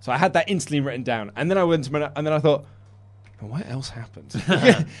Voltron. So I had that instantly written down, and then I went to and then I thought, what else happened?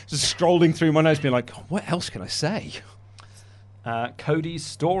 Just scrolling through my notes, being like, what else can I say? Cody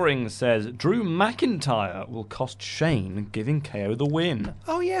Storing says, Drew McIntyre will cost Shane, giving KO the win.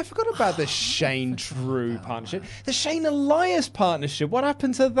 Oh yeah, I forgot about the Shane-Drew partnership. The Shane-Elias partnership. What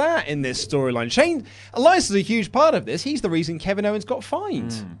happened to that in this storyline? Elias is a huge part of this. He's the reason Kevin Owens got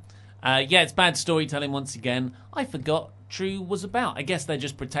fined. It's bad storytelling once again. I forgot Drew was about. I guess they're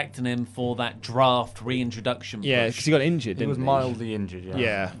just protecting him for that draft reintroduction. Yeah, push. because he got injured, He didn't was mildly injured,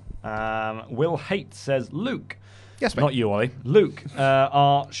 Yeah. Will Haight says, Luke. Yes, mate. Not you, Ollie. Luke,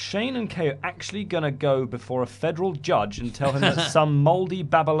 are Shane and KO actually going to go before a federal judge and tell him that some mouldy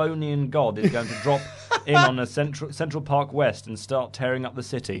Babylonian god is going to drop in on a Central Park West and start tearing up the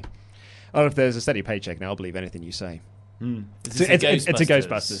city? Oh, if there's a steady paycheck now, I'll believe anything you say. It's a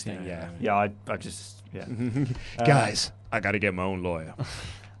Ghostbusters thing, yeah. Yeah, I just... Yeah. Guys, I got to get my own lawyer.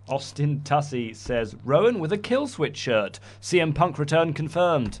 Austin Tussey says, Rowan with a kill switch shirt. CM Punk return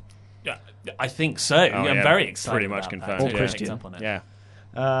confirmed. Yeah, I think so. I'm very excited. Pretty much about confirmed. That. Or Christian. Up on it. Yeah.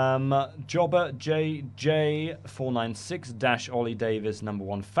 Jobber JJ496 Ollie Davis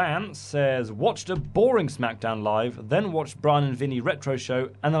 #1 fan says, watched a boring SmackDown live, then watched Brian and Vinny retro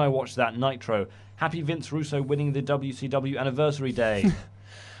show, and then I watched that Nitro. Happy Vince Russo winning the WCW anniversary day.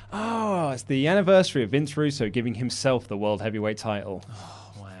 Oh, it's the anniversary of Vince Russo giving himself the World Heavyweight title.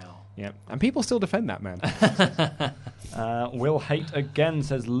 Oh, wow. Yeah, and people still defend that, man. Will Haight again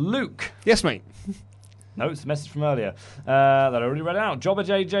says, Luke. Yes, mate. No, it's a message from earlier that I already read out. Jobber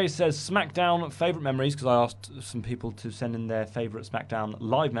JJ says, SmackDown favourite memories, because I asked some people to send in their favourite SmackDown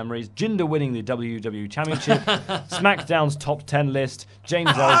live memories. Jinder winning the WWE Championship, SmackDown's top 10 list, James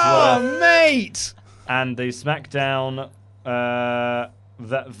Ellsworth. Oh, mate! And the SmackDown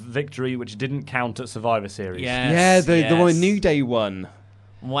that victory, which didn't count at Survivor Series. Yes, the one New Day won.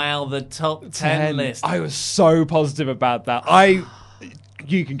 Wow, the top 10 list. I was so positive about that.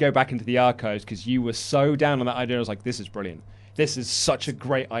 You can go back into the archives because you were so down on that idea. I was like, this is brilliant. This is such a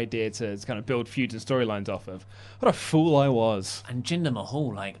great idea to kind of build feuds and storylines off of. What a fool I was. And Jinder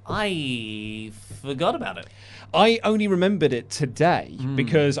Mahal, I forgot about it. I only remembered it today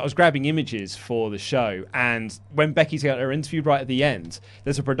because I was grabbing images for the show, and when Becky's got her interview right at the end,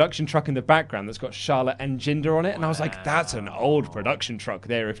 there's a production truck in the background that's got Charlotte and Jinder on it, and I was like, that's an old production truck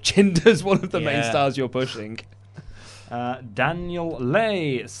there if Jinder's one of the main stars you're pushing. Daniel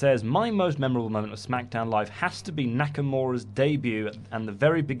Lay says, my most memorable moment of SmackDown Live has to be Nakamura's debut and the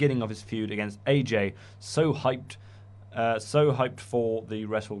very beginning of his feud against AJ. So hyped for their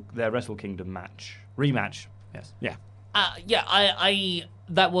Wrestle Kingdom rematch. Yes. Yeah. I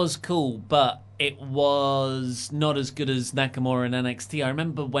that was cool, but it was not as good as Nakamura in NXT. I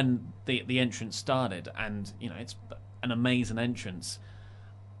remember when the entrance started, and it's an amazing entrance,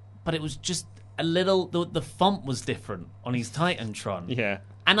 but it was just a little, the font was different on his Titantron. Yeah.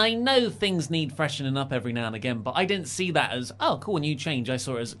 And I know things need freshening up every now and again, but I didn't see that as, oh, cool, a new change. I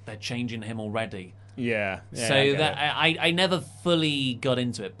saw it as they're changing him already. Yeah. So I never fully got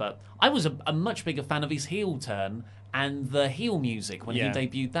into it, but I was a much bigger fan of his heel turn and the heel music when he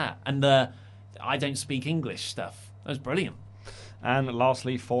debuted that. And the I don't speak English stuff. That was brilliant. And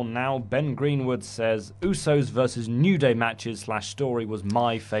lastly, for now, Ben Greenwood says, Usos versus New Day matches / story was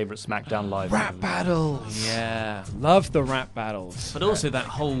my favourite SmackDown Live. Rap battles. Yeah. Love the rap battles. But also that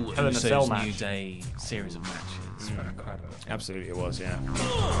whole Usos match. New Day series of matches were incredible. Absolutely it was, yeah.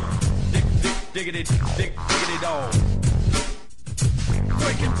 Diggity dog.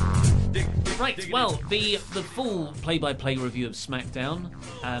 Right, well, the full play-by-play review of SmackDown,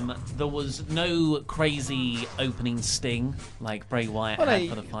 there was no crazy opening sting like Bray Wyatt had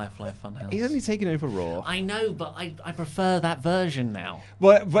for the Firefly Funhouse. He's only taken over Raw. I know, but I prefer that version now.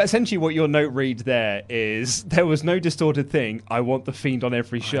 Well, but essentially what your note reads there is, there was no distorted thing, I want the Fiend on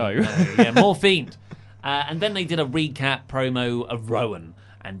every show. Yeah, more Fiend. And then they did a recap promo of Rowan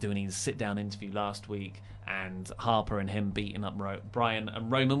and doing his sit-down interview last week, and Harper and him beating up Brian and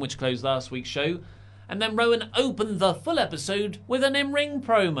Roman, which closed last week's show. And then Rowan opened the full episode with an in-ring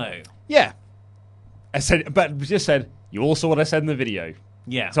promo. Yeah. I said, but just said, you all saw what I said in the video.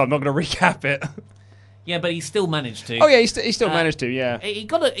 Yeah. So I'm not going to recap it. Yeah, but he still managed to. Oh yeah, he still managed to, yeah. He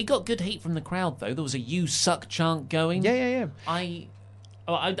got good heat from the crowd, though. There was a "You suck" chant going. Yeah. I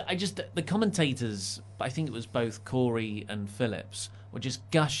just, the commentators, I think it was both Corey and Phillips, were just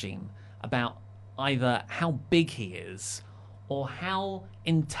gushing about either how big he is or how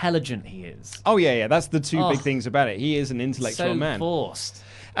intelligent he is. Oh, yeah. That's the two big things about it. He is an intellectual man. So forced.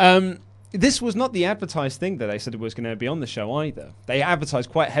 This was not the advertised thing that they said it was going to be on the show either. They advertised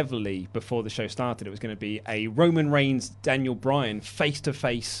quite heavily before the show started. It was going to be a Roman Reigns, Daniel Bryan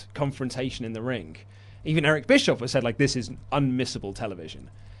face-to-face confrontation in the ring. Even Eric Bischoff has said, this is unmissable television.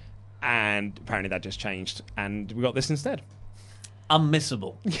 And apparently that just changed, and we got this instead.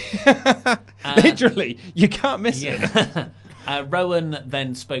 Unmissable. Literally, you can't miss it. Rowan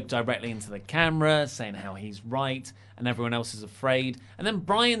then spoke directly into the camera, saying how he's right and everyone else is afraid. And then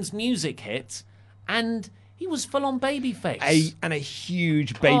Brian's music hit, and he was full on babyface. And a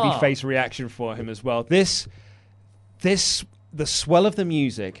huge babyface reaction for him as well. The swell of the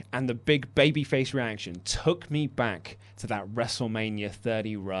music and the big babyface reaction took me back to that WrestleMania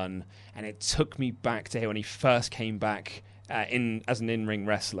 30 run, and it took me back to when he first came back as an in-ring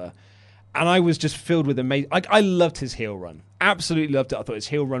wrestler. And I was just filled with amazing... I loved his heel run. Absolutely loved it. I thought his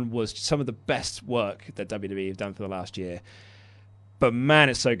heel run was some of the best work that WWE have done for the last year. But man,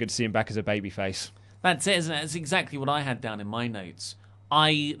 it's so good to see him back as a babyface. That's it, isn't it? That's exactly what I had down in my notes.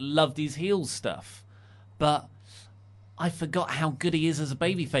 I loved his heel stuff, but I forgot how good he is as a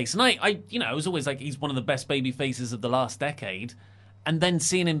babyface. And I was always like, he's one of the best babyfaces of the last decade. And then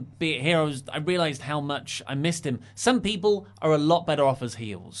seeing him be it here, I realised how much I missed him. Some people are a lot better off as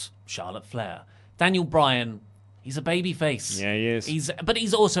heels. Charlotte Flair. Daniel Bryan, he's a babyface. Yeah, he is. But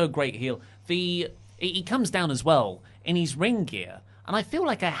he's also a great heel. He comes down as well in his ring gear. And I feel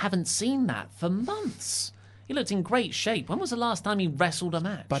like I haven't seen that for months. He looked in great shape. When was the last time he wrestled a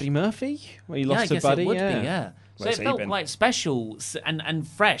match? Buddy Murphy? Where he lost I guess to Buddy? It would be, yeah. So it felt been? quite special and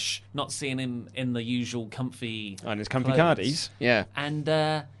fresh, not seeing him in the usual comfy... And his comfy clothes. cardies, yeah. And,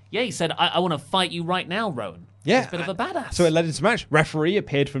 Yeah, he said, I want to fight you right now, Rowan. Yeah. He's a bit of a badass. So it led into a match. Referee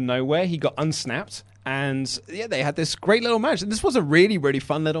appeared from nowhere. He got unsnapped. And yeah, they had this great little match. And this was a really, really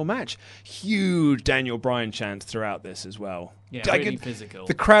fun little match. Huge Daniel Bryan chants throughout this as well. Yeah, really physical.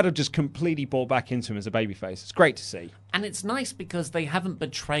 The crowd have just completely bought back into him as a babyface. It's great to see. And it's nice because they haven't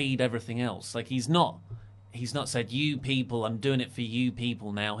betrayed everything else. Like, he's not said, you people, I'm doing it for you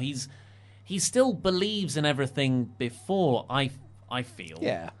people now. He still believes in everything before, I feel.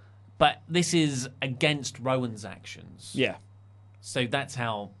 Yeah. But this is against Rowan's actions. Yeah. So that's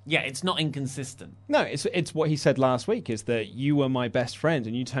how... Yeah, it's not inconsistent. No, it's what he said last week, is that you were my best friend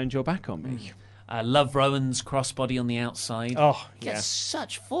and you turned your back on me. Love Rowan's crossbody on the outside. Oh, Gets yeah.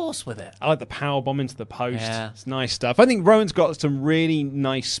 such force with it. I like the powerbomb into the post. Yeah. It's nice stuff. I think Rowan's got some really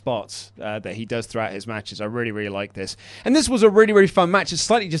nice spots that he does throughout his matches. I really, really like this. And this was a really, really fun match. It's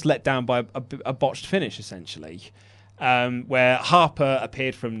slightly just let down by a botched finish, essentially. Where Harper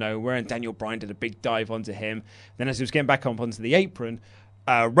appeared from nowhere and Daniel Bryan did a big dive onto him. Then as he was getting back up onto the apron,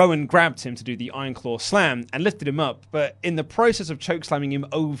 Rowan grabbed him to do the Iron Claw slam and lifted him up. But in the process of chokeslamming him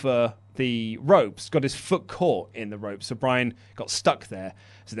over the ropes, got his foot caught in the ropes. So Bryan got stuck there.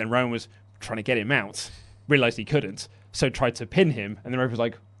 So then Rowan was trying to get him out, realized he couldn't, so tried to pin him. And the ref was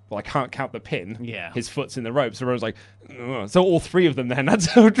like, well, I can't count the pin. Yeah. His foot's in the rope. So Rowan's like, ugh. So all three of them then had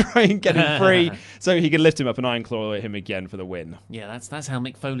to try and get him free so he could lift him up and Iron Claw him again for the win. Yeah, that's how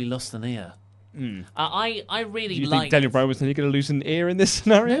Mick Foley lost an ear. I really Do you liked... think Daniel Bryan was going to lose an ear in this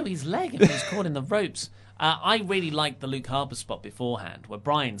scenario? No, his leg, and he was caught in the ropes. I really liked the Luke Harper spot beforehand, where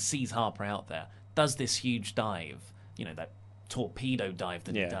Bryan sees Harper out there, does this huge dive, that torpedo dive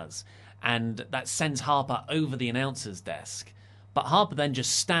that he does, and that sends Harper over the announcer's desk. But Harper then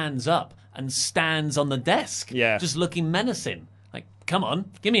just stands up and stands on the desk, just looking menacing. Like, come on,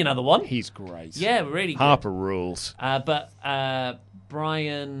 give me another one. He's great. Yeah, really good. Harper rules. But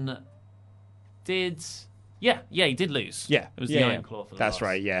Bryan did... Yeah, he did lose. Yeah. It was the Iron Claw for the That's loss.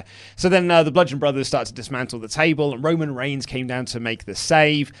 right, yeah. So then the Bludgeon Brothers start to dismantle the table, and Roman Reigns came down to make the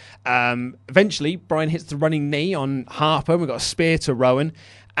save. Eventually, Bryan hits the running knee on Harper, and we got a spear to Rowan.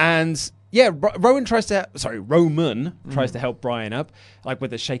 And yeah, Roman tries to help Bryan up, like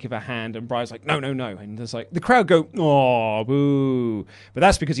with a shake of a hand, and Bryan's like, no. And there's like, the crowd go, oh, boo. But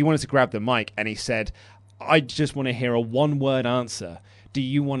that's because he wanted to grab the mic, and he said, I just want to hear a one-word answer. Do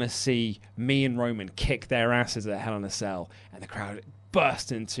you want to see me and Roman kick their asses at Hell in a Cell? And the crowd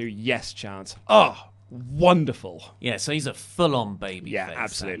burst into yes chants. Oh, wonderful. Yeah, so he's a full-on baby. Yeah,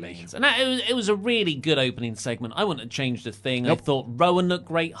 absolutely. And it was a really good opening segment. I wouldn't have changed a thing. Nope. I thought Rowan looked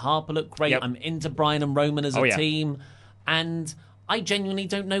great, Harper looked great. Yep. I'm into Bryan and Roman as a team. And I genuinely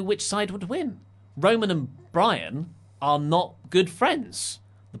don't know which side would win. Roman and Bryan are not good friends.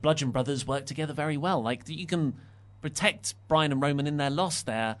 The Bludgeon Brothers work together very well. Like, you can protect Bryan and Roman in their loss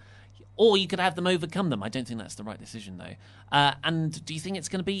there, or you could have them overcome them. I don't think that's the right decision, though. And do you think it's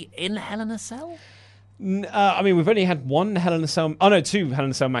going to be in Hell in a Cell? I mean, we've only had one Hell in a Cell... Oh, no, two Hell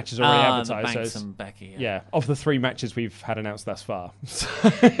in a Cell matches already advertised. Banks and Becky. Yeah, of the 3 matches we've had announced thus far.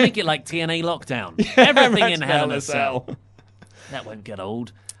 Make it like TNA Lockdown. Everything in Hell in a Cell. That won't get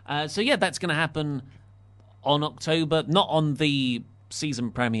old. So, yeah, that's going to happen on October, not on the season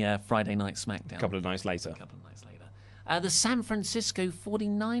premiere Friday Night SmackDown. A couple of nights later. The San Francisco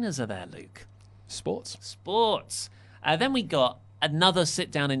 49ers are there, Luke. Sports. Then we got another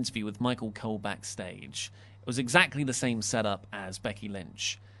sit-down interview with Michael Cole backstage. It was exactly the same setup as Becky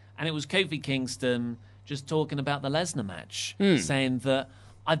Lynch. And it was Kofi Kingston just talking about the Lesnar match, saying that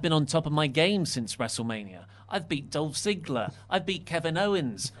I've been on top of my game since WrestleMania. I've beat Dolph Ziggler. I've beat Kevin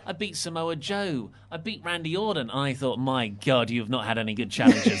Owens. I beat Samoa Joe. I beat Randy Orton. And I thought, my God, you've not had any good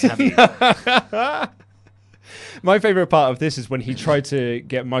challenges, have you? My favourite part of this is when he tried to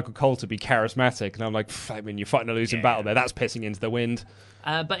get Michael Cole to be charismatic, and I'm like, I mean, you're fighting a losing battle there. That's pissing into the wind.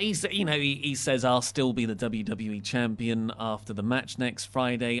 But he says I'll still be the WWE champion after the match next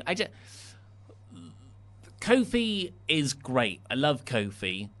Friday. Kofi is great. I love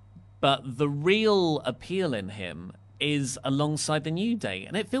Kofi, but the real appeal in him is alongside the New Day,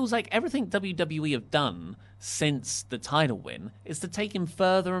 and it feels like everything WWE have done since the title win is to take him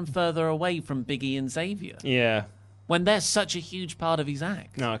further and further away from Big E and Xavier. Yeah. When they're such a huge part of his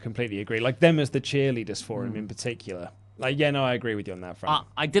act. No, I completely agree. Like them as the cheerleaders for him in particular. Like, yeah, no, I agree with you on that front.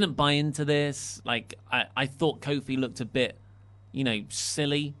 I didn't buy into this. Like, I thought Kofi looked a bit,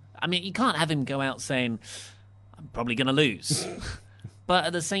 silly. I mean, you can't have him go out saying, I'm probably going to lose. But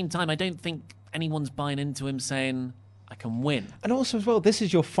at the same time, I don't think anyone's buying into him saying, I can win. And also, as well, this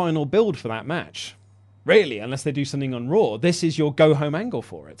is your final build for that match. Really, unless they do something on Raw. This is your go-home angle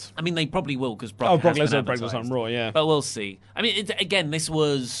for it. I mean, they probably will because Brock Lesnar was on Raw, yeah. But we'll see. I mean, again, this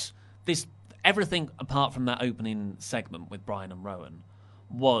everything apart from that opening segment with Bryan and Rowan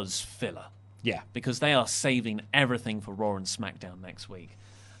was filler. Yeah. Because they are saving everything for Raw and SmackDown next week.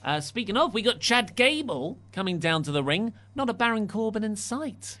 Speaking of, we got Chad Gable coming down to the ring. Not a Baron Corbin in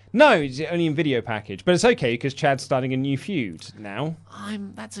sight. No, it's only in video package. But it's okay because Chad's starting a new feud now.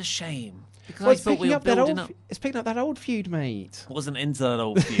 That's a shame. Because Well, I thought we were building up. It's picking up that old feud, mate. Wasn't into that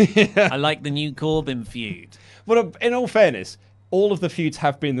old feud. I like the new Corbin feud. Well, in all fairness, all of the feuds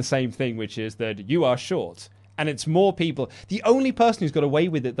have been the same thing, which is that you are short. And it's more people. The only person who's got away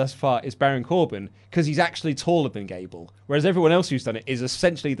with it thus far is Baron Corbin, because he's actually taller than Gable. Whereas everyone else who's done it is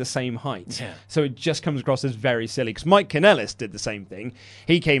essentially the same height. Yeah. So it just comes across as very silly. Because Mike Kanellis did the same thing.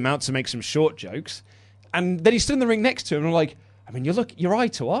 He came out to make some short jokes. And then he stood in the ring next to him, and I'm like, I mean, you're eye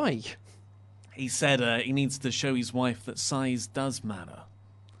to eye. He said he needs to show his wife that size does matter.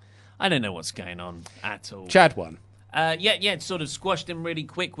 I don't know what's going on at all. Chad won. It sort of squashed him really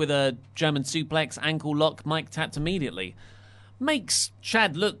quick with a German suplex, ankle lock. Mike tapped immediately. Makes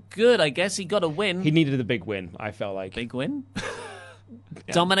Chad look good, I guess. He got a win. He needed a big win, I felt like. Big win?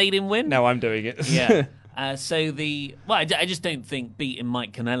 Dominating win? No, I'm doing it. Yeah. I just don't think beating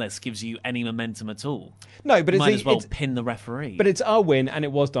Mike Kanellis gives you any momentum at all. No, but you might as well pin the referee. But it's our win, and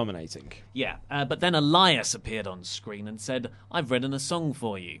it was dominating. Yeah, but then Elias appeared on screen and said, I've written a song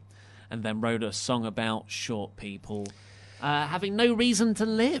for you. And then wrote a song about short people having no reason to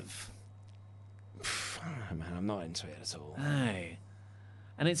live. Oh, man, I'm not into it at all. No.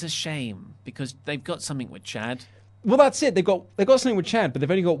 And it's a shame, because they've got something with Chad. Well, that's it. They've got something with Chad, but they've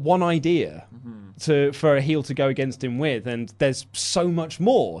only got one idea for a heel to go against him with, and there's so much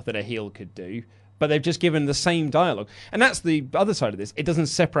more that a heel could do. But they've just given the same dialogue, and that's the other side of this. It doesn't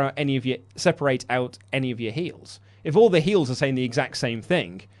separate out any of your heels. If all the heels are saying the exact same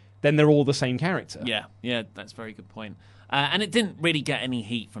thing, then they're all the same character. Yeah, that's a very good point. And it didn't really get any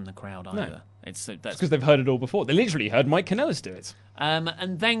heat from the crowd either. No. That's because they've heard it all before. They literally heard Mike Kanellis do it.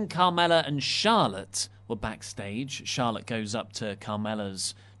 And then Carmella and Charlotte were backstage. Charlotte goes up to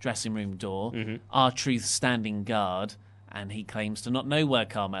Carmella's dressing room door. R-Truth standing guard, and he claims to not know where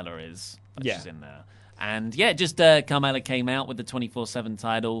Carmella is. But she's in there. And Carmella came out with the 24/7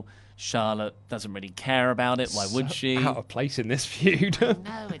 title. Charlotte doesn't really care about it. Why would she? Out of place in this feud.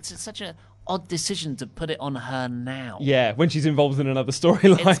 No, it's such an odd decision to put it on her now. Yeah, when she's involved in another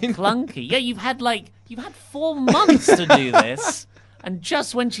storyline. It's clunky. Yeah, you've had 4 months to do this, and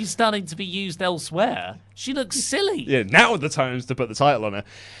just when she's starting to be used elsewhere, she looks silly. Yeah, now are the times to put the title on her.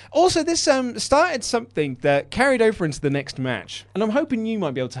 Also, this started something that carried over into the next match, and I'm hoping you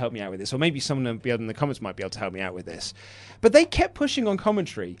might be able to help me out with this, or maybe someone in the comments might be able to help me out with this. But they kept pushing on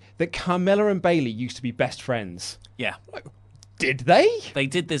commentary that Carmella and Bayley used to be best friends. Yeah. Did they? They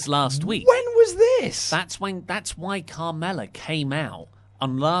did this last week. When was this? That's why Carmella came out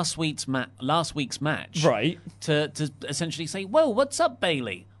on last week's match. Right. To essentially say, whoa, what's up,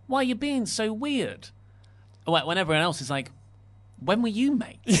 Bayley? Why are you being so weird? When everyone else is like, when were you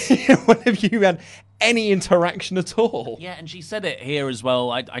mates? When have you had any interaction at all? Yeah, and she said it here as well.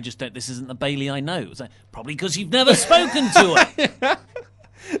 I just don't, this isn't the Bayley I know. It's like, probably because you've never spoken to her.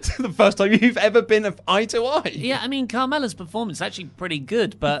 It's the first time you've ever been eye to eye. Yeah, I mean, Carmella's performance is actually pretty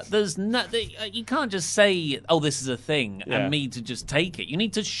good, but there's you can't just say, "Oh, this is a thing," and me to just take it. You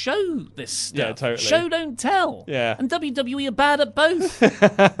need to show this stuff. Yeah, totally. Show, don't tell. Yeah. And WWE are bad at both.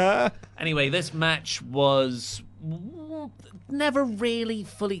 Anyway, this match was never really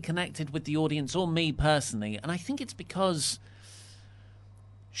fully connected with the audience or me personally, and I think it's because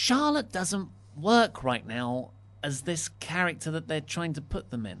Charlotte doesn't work right now as this character that they're trying to put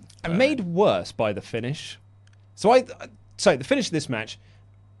them in. And made worse by the finish. So the finish of this match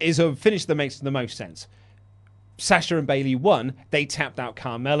is a finish that makes the most sense. Sasha and Bayley won. They tapped out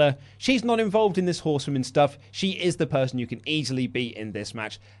Carmella. She's not involved in this horsewoman stuff. She is the person you can easily beat in this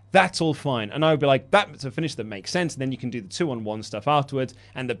match. That's all fine. And I would be like, that's a finish that makes sense. And then you can do the 2-on-1 stuff afterwards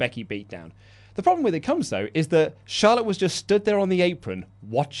and the Becky beatdown. The problem with it comes, though, is that Charlotte was just stood there on the apron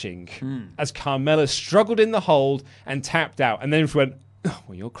watching as Carmella struggled in the hold and tapped out. And then went, oh,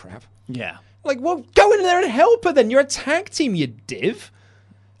 well, you're crap. Yeah. Like, well, go in there and help her then. You're a tag team, you div.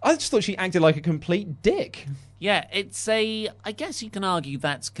 I just thought she acted like a complete dick. Yeah, I guess you can argue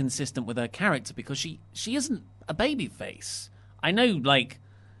that's consistent with her character because she isn't a babyface. I know,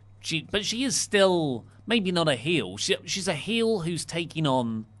 but she is still maybe not a heel. She's a heel who's taking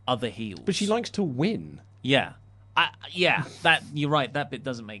on other heels. But she likes to win. Yeah. That you're right, that bit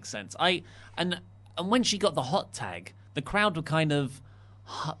doesn't make sense. And when she got the hot tag, the crowd were kind of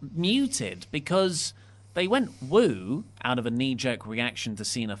muted because they went woo out of a knee-jerk reaction to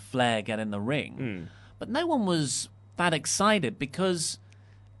seeing a Flair get in the ring. But no one was that excited because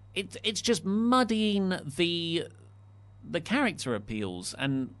it's just muddying the character appeals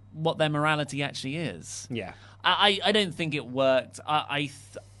and what their morality actually is. Yeah. I don't think it worked. I'm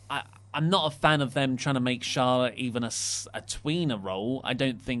not a fan of them trying to make Charlotte even a tweener role. I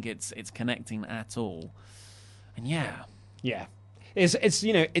don't think it's connecting at all. And yeah. It's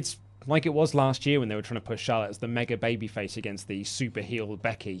it's like it was last year when they were trying to push Charlotte as the mega babyface against the super heel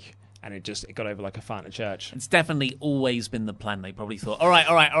Becky, and it got over like a fart in a church. It's definitely always been the plan. They probably thought, all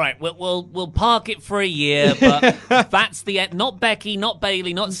right. We'll park it for a year, but that's the end. Not Becky, not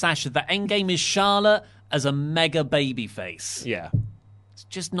Bayley, not Sasha. The end game is Charlotte as a mega babyface. Yeah. It's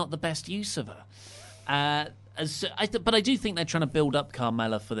just not the best use of her. But I do think they're trying to build up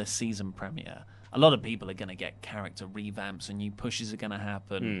Carmella for this season premiere. A lot of people are going to get character revamps and new pushes are going to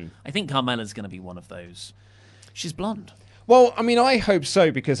happen. I think Carmella's going to be one of those. She's blonde. Well, I mean, I hope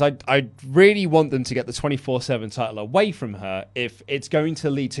so, because I really want them to get the 24/7 title away from her if it's going to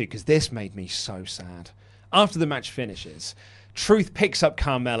lead to, because this made me so sad. After the match finishes, Truth picks up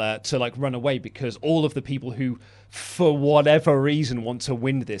Carmella to run away because all of the people who, for whatever reason, want to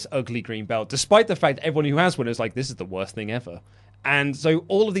win this ugly green belt, despite the fact that everyone who has won is like, this is the worst thing ever. And so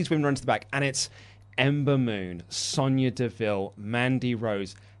all of these women run to the back, and it's Ember Moon, Sonya Deville, Mandy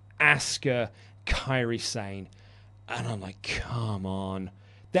Rose, Asuka, Kairi Sane. And I'm like, come on.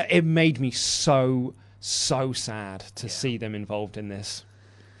 It made me so sad to see them involved in this.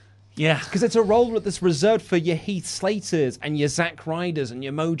 Yeah. Because it's a role that's reserved for your Heath Slaters and your Zack Ryders and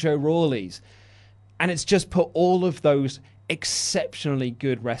your Mojo Rawleys. And it's just put all of those exceptionally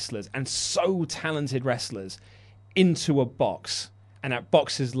good wrestlers and so talented wrestlers into a box, and that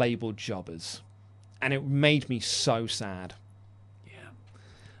box is labeled jobbers, and it made me so sad.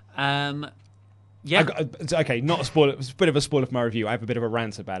 Yeah. Okay, not a spoiler. It's a bit of a spoiler for my review. I have a bit of a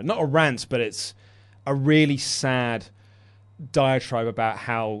rant about it. Not a rant, but it's a really sad diatribe about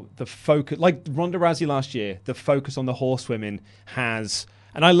how the focus, like Ronda Rousey last year, the focus on the horsewomen has,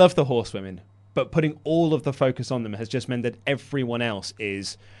 and I love the horsewomen, but putting all of the focus on them has just meant that everyone else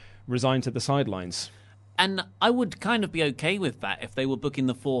is resigned to the sidelines. And I would kind of be okay with that if they were booking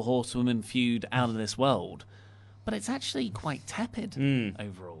the 4 horsewomen feud out of this world. But it's actually quite tepid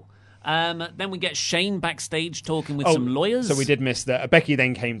overall. Then we get Shane backstage talking with some lawyers. So we did miss that. Becky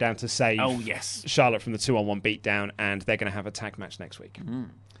then came down to save Charlotte from the 2-on-1 beatdown, and they're going to have a tag match next week.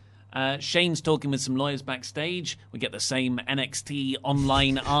 Shane's talking with some lawyers backstage. We get the same NXT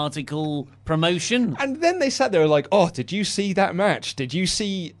online article promotion. And then they sat there like, oh, did you see that match? Did you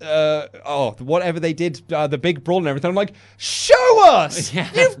see, whatever they did, the big brawl and everything? I'm like, show us! Yeah.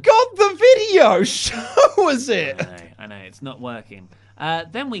 You've got the video! Show us it! I know, it's not working.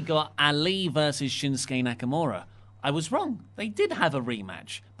 Then we got Ali versus Shinsuke Nakamura. I was wrong. They did have a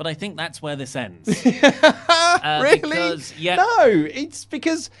rematch, but I think that's where this ends. Really? Because, No, it's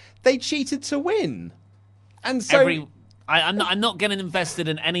because they cheated to win. And so... I'm not getting invested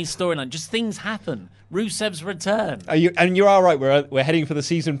in any storyline. Just things happen. Rusev's return. You are right. We're heading for the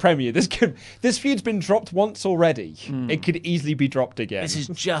season premiere. This feud's been dropped once already. It could easily be dropped again. This is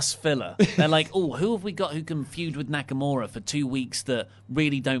just filler. They're like, oh, who have we got who can feud with Nakamura for 2 weeks that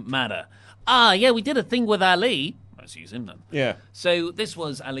really don't matter? We did a thing with Ali. Let's use him then. Yeah. So this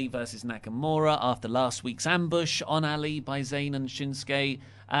was Ali versus Nakamura after last week's ambush on Ali by Zayn and Shinsuke.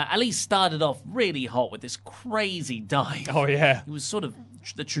 Ali started off really hot with this crazy dive. Oh, yeah. He was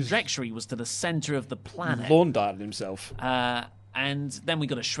the trajectory was to the center of the planet. Lawn darted himself. And then we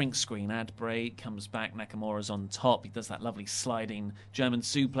got a shrink screen ad break. Comes back, Nakamura's on top. He does that lovely sliding German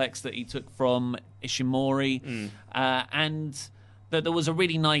suplex that he took from Ishimori. And there was a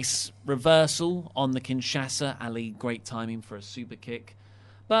really nice reversal on the Kinshasa. Ali, great timing for a super kick.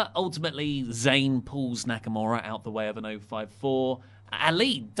 But ultimately, Zayn pulls Nakamura out the way of an 054.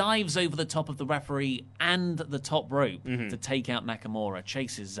 Ali dives over the top of the referee and the top rope to take out Nakamura,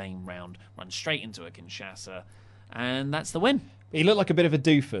 chases Zayn round, runs straight into a Kinshasa, and that's the win. He looked like a bit of a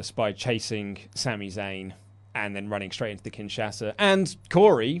doofus by chasing Sami Zayn and then running straight into the Kinshasa. And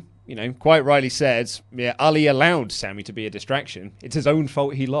Corey, quite rightly said, Ali allowed Sami to be a distraction. It's his own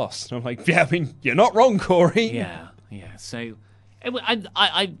fault he lost. And I'm like, you're not wrong, Corey. Yeah. So,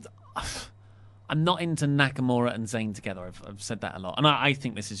 I'm not into Nakamura and Zayn together. I've said that a lot. And I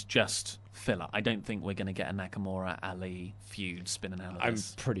think this is just filler. I don't think we're going to get a Nakamura-Ali feud spinning out of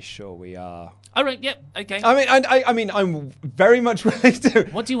this. I'm pretty sure we are. All right, yep, okay. I mean, I'm very much willing to...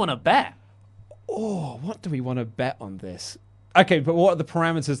 What do you want to bet? Oh, what do we want to bet on this? Okay, but what are the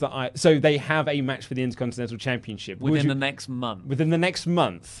parameters that So they have a match for the Intercontinental Championship. Within the next month. Within the next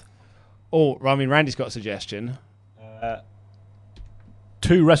month. Oh, I mean, Randy's got a suggestion.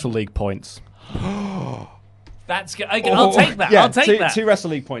 2 Wrestle League points. That's good. Okay, I'll take that. Yeah, I'll take that. 2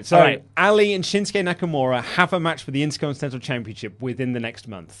 Wrestle League points. So, All right. Ali and Shinsuke Nakamura have a match for the Intercontinental Championship within the next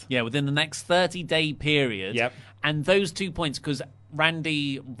month. Yeah, within the next 30-day period. Yep. And those 2 points, because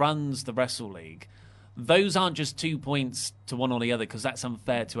Randy runs the Wrestle League, those aren't just 2 points to one or the other, because that's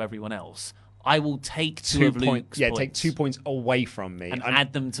unfair to everyone else. I will take 2 of Luke's points. Take 2 points away from me. And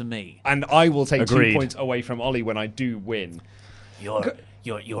add them to me. And I will take Agreed. 2 points away from Ollie when I do win. Your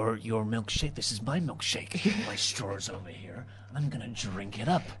milkshake. This is my milkshake. My straw's over here. I'm going to drink it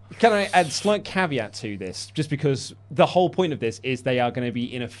up. Can I add a slight caveat to this? Just because the whole point of this is they are going to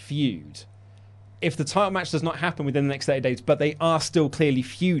be in a feud. If the title match does not happen within the next 30 days, but they are still clearly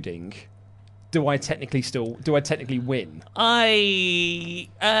feuding, do I technically win? Yeah,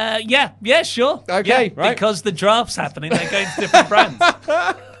 sure. Okay, yeah, right. Because the draft's happening, they're going to different brands.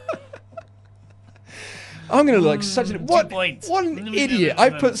 I'm going to look like such an... What an idiot. I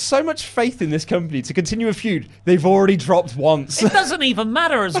put so much faith in this company to continue a feud. They've already dropped once. It doesn't even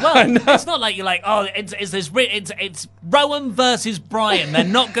matter as well. It's not like you're like, oh, it's Rowan versus Bryan. They're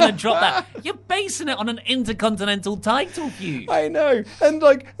not going to drop that. You're basing it on an intercontinental title feud. I know. And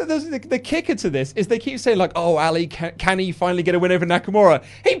like the kicker to this is they keep saying like, oh, Ali, can he finally get a win over Nakamura?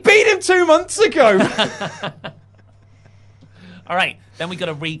 He beat him 2 months ago. All right, then we got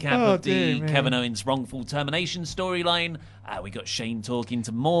a recap of the Kevin Owens wrongful termination storyline. We got Shane talking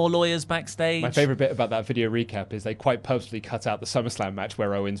to more lawyers backstage. My favourite bit about that video recap is they quite purposely cut out the SummerSlam match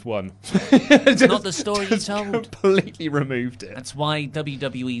where Owens won. Not the story you told. Completely removed it. That's why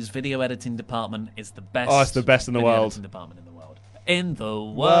WWE's video editing department is the best. Oh, it's the best in the world. Editing department in the world. In the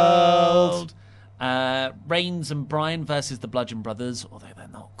world. Reigns and Bryan versus the Bludgeon Brothers, although they're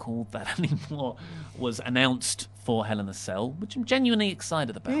not called that anymore, was announced for Hell in a Cell, which I'm genuinely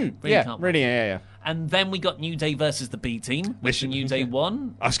excited about. Yeah. And then we got New Day versus the B Team, which New Day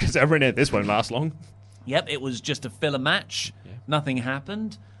won. I was going to say, this won't last long. Yep, it was just a filler match. Yeah. Nothing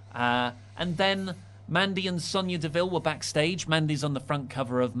happened. And then Mandy and Sonya Deville were backstage. Mandy's on the front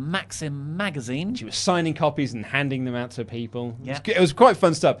cover of Maxim magazine. She was signing copies and handing them out to people. Yeah. It was quite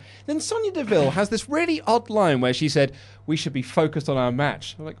fun stuff. Then Sonya Deville has this really odd line where she said, we should be focused on our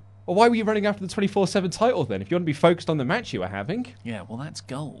match. I'm like, well, why were you running after the 24/7 title then? If you want to be focused on the match you were having. Yeah, well, that's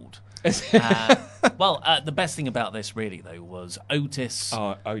gold. The best thing about this really, though, was Otis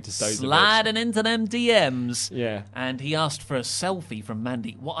sliding into them DMs. Yeah. And he asked for a selfie from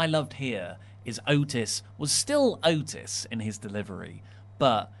Mandy. What I loved here is Otis was still Otis in his delivery,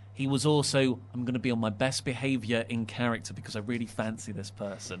 but he was also, I'm going to be on my best behavior in character because I really fancy this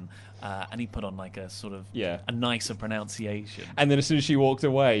person. And he put on like a sort of a nicer pronunciation. And then as soon as she walked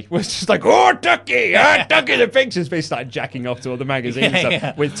away, it was just like, oh, Ducky, Ducky, the pictures. But he started jacking off to all the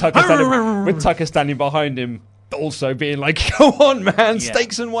magazines with Tucker standing behind him, also being like, go on, man,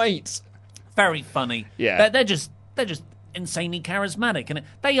 stakes and weights. Very funny. Yeah. They're just insanely charismatic. And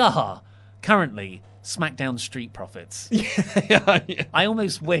they are currently SmackDown Street Profits. Yeah. I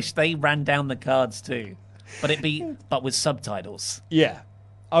almost wish they ran down the cards too, but with subtitles. Yeah.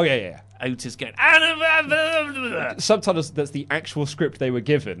 Oh yeah. Otis going subtitles. That's the actual script they were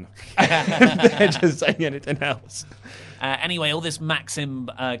given. They're just saying anything else. Anyway, all this Maxim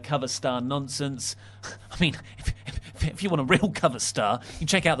cover star nonsense. I mean, if you want a real cover star, you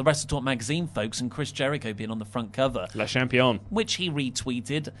check out the Wrestle Talk magazine, folks, and Chris Jericho being on the front cover. Le Champion. Which he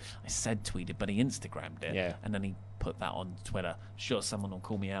retweeted. I said tweeted, but he Instagrammed it. Yeah. And then he put that on Twitter. Sure, someone will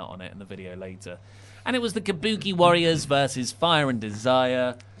call me out on it in the video later. And it was the Kabuki Warriors versus Fire and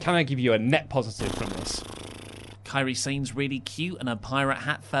Desire. Can I give you a net positive from this? Kairi Sane's really cute, and her pirate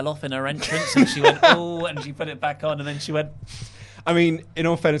hat fell off in her entrance, and she went, oh, and she put it back on, and then she went... I mean, in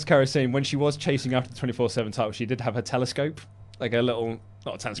all fairness, Kairi Sane, when she was chasing after the 24/7 title, she did have her telescope. Like a little...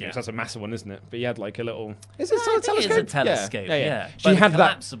 Not a telescope, that's a massive one, isn't it? But you had like a little... Is it still a telescope? It is a telescope, yeah. She had a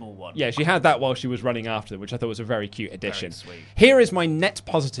collapsible one. Yeah, she had that while she was running after, which I thought was a very cute addition. Very sweet. Here is my net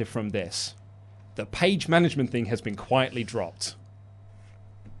positive from this. The page management thing has been quietly dropped.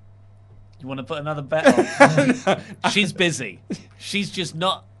 You want to put another bet on? She's busy. She's just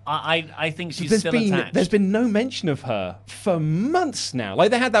not... I think she's still attached. There's been no mention of her for months now.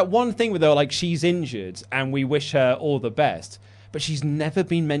 Like, they had that one thing where they were like, she's injured and we wish her all the best. But she's never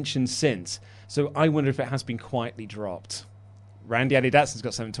been mentioned since. So I wonder if it has been quietly dropped. Randy Datson's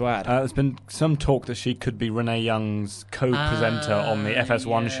got something to add. There's been some talk that she could be Renee Young's co-presenter on the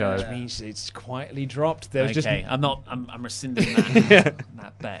FS1 show. Which means it's quietly dropped. I'm rescinding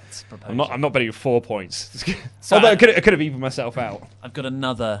that bet proposal. I'm not betting 4 points. So although I could have evened myself out. I've got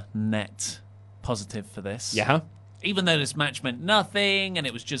another net positive for this. Yeah. Even though this match meant nothing and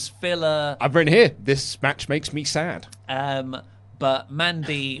it was just filler. I've written here, this match makes me sad. But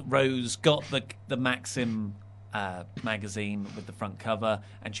Mandy Rose got the Maxim magazine with the front cover,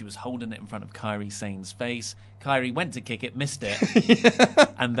 and she was holding it in front of Kairi Sane's face. Kairi went to kick it, missed it,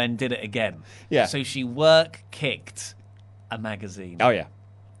 and then did it again. Yeah. So she kicked a magazine. Oh, yeah.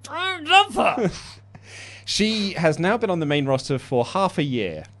 I love her. She has now been on the main roster for half a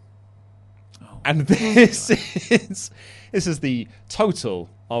year. And this is the total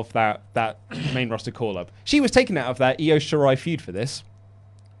of that main roster call-up. She was taken out of that Io Shirai feud for this.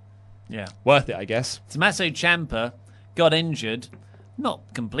 Yeah. Worth it, I guess. Tommaso Ciampa got injured, not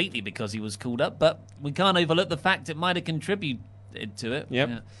completely because he was called up, but we can't overlook the fact it might have contributed to it. Yep.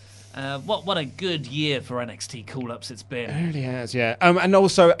 Yeah. What a good year for NXT call-ups it's been. It really has, yeah. And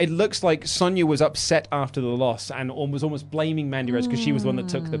also, it looks like Sonya was upset after the loss and was almost blaming Mandy Rose because she was the one that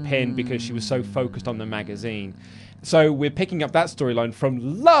took the pin because she was so focused on the magazine. So we're picking up that storyline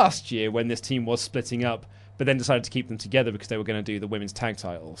from last year when this team was splitting up, but then decided to keep them together because they were going to do the women's tag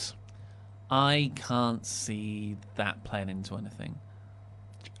titles. I can't see that playing into anything.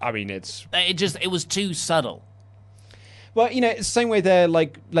 I mean, it was too subtle. Well, it's the same way their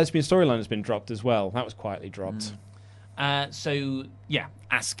lesbian storyline has been dropped as well. That was quietly dropped. So yeah,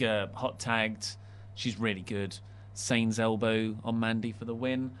 Asuka hot tagged. She's really good. Sane's elbow on Mandy for the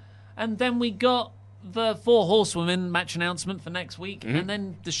win. And then we got the 4 Horsewomen match announcement for next week. And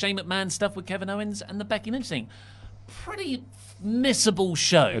then the Shane McMahon stuff with Kevin Owens and the Becky Lynch thing. Pretty missable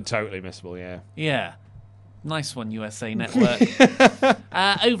show. Totally missable, yeah. Yeah. Nice one, USA Network.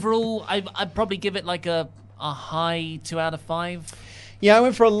 Overall, I'd probably give it like a high 2 out of 5. Yeah, I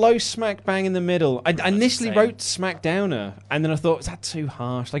went for a low smack bang in the middle. I initially wrote Smackdowner, and then I thought, was that too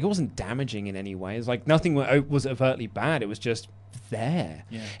harsh? Like, it wasn't damaging in any way. It's like nothing was overtly bad. It was just there.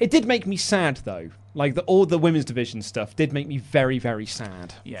 Yeah. It did make me sad, though. Like, all the women's division stuff did make me very, very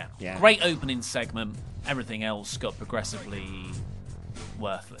sad. Yeah. Great opening segment. Everything else got progressively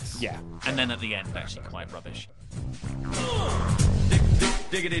worthless. Yeah. And then at the end, actually quite rubbish.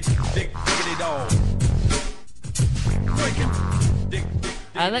 Diggity dog.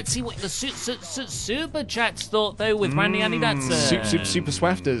 Let's see what the super chats thought, though, with Randy Andy Datsun. Super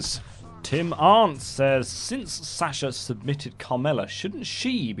swafters. Tim Arndt says, since Sasha submitted Carmella, shouldn't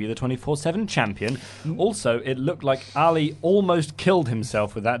she be the 24/7 champion? Also, it looked like Ali almost killed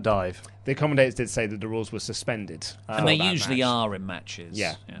himself with that dive. The commentators did say that the rules were suspended. And they usually are in matches.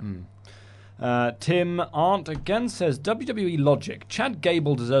 Yeah. Tim Arndt again says, WWE logic. Chad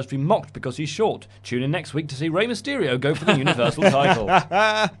Gable deserves to be mocked because he's short. Tune in next week to see Rey Mysterio go for the Universal title.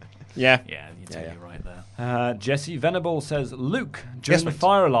 Yeah, you're totally right there. Jesse Venable says, Luke, during the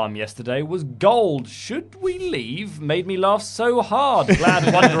fire alarm yesterday was gold. Should we leave? Made me laugh so hard.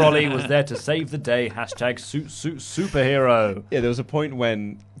 Glad Wonder Ollie was there to save the day. Hashtag superhero. Yeah, there was a point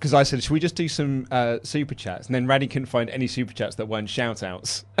when, because I said, should we just do some super chats? And then Randy couldn't find any super chats that weren't shout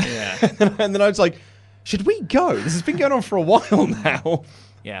outs. Yeah. And then I was like, should we go? This has been going on for a while now.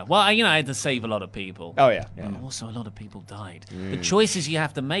 Yeah, well, I had to save a lot of people. Oh, yeah. Also, a lot of people died. The choices you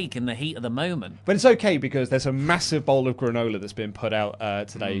have to make in the heat of the moment. But it's okay because there's a massive bowl of granola that's been put out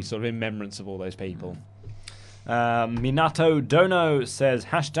today, sort of in remembrance of all those people. Minato Dono says,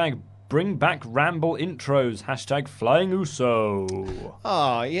 hashtag bring back Ramble intros, hashtag Flying Uso.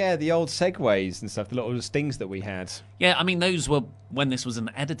 Oh, yeah, the old segues and stuff, the little stings that we had. Yeah, I mean, those were when this was an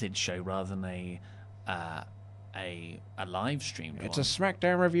edited show rather than a live stream. It's a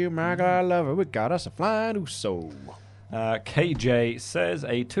SmackDown review, my God, lover. We got us a Flying Uso. KJ says,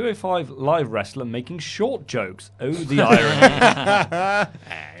 a 205 live wrestler making short jokes. Oh, the irony.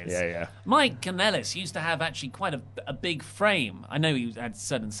 Yeah. Mike Kanellis used to have actually quite a big frame. I know he had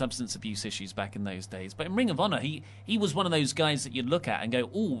certain substance abuse issues back in those days, but in Ring of Honor, he was one of those guys that you'd look at and go,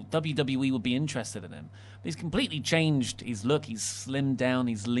 ooh, WWE would be interested in him. But he's completely changed his look. He's slimmed down,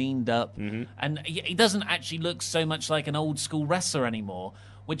 he's leaned up, and he doesn't actually look so much like an old school wrestler anymore,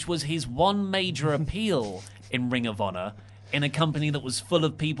 which was his one major appeal in Ring of Honor, in a company that was full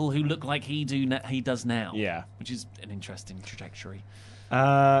of people who look like he does now. Yeah. Which is an interesting trajectory.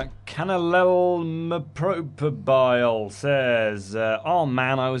 Canalel Mapropabile says, oh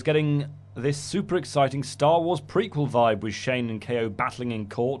man, I was getting this super exciting Star Wars prequel vibe with Shane and KO battling in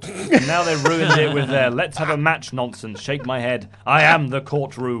court. And now they've ruined it with their let's have a match nonsense. Shake my head. I am the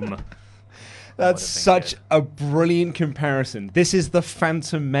courtroom. That's such a brilliant comparison. This is the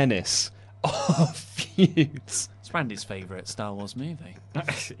Phantom Menace of feuds. It's It's Randy's favourite Star Wars movie.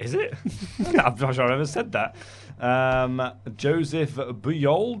 Is it? I'm not sure I've ever said that. Joseph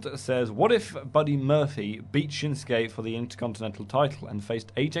Bujold says, what if Buddy Murphy beat Shinsuke for the Intercontinental title and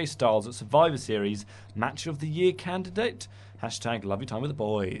faced AJ Styles at Survivor Series Match of the Year candidate? Hashtag love your time with the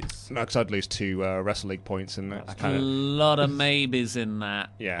boys. No, because I'd lose 2 Wrestle League points in that. A lot of maybes in that.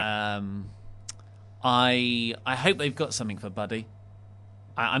 Yeah. I hope they've got something for Buddy.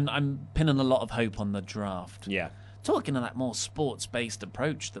 I'm pinning a lot of hope on the draft. Yeah. Talking of that more sports-based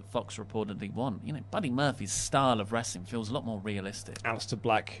approach that Fox reportedly want, Buddy Murphy's style of wrestling feels a lot more realistic. Aleister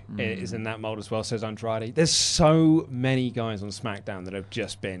Black is in that mold as well, says Andrade. There's so many guys on SmackDown that have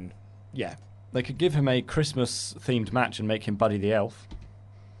just been, They could give him a Christmas-themed match and make him Buddy the Elf.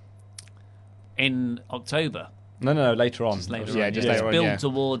 In October? No, later on. Just later Yeah, on. just Just later on, build yeah.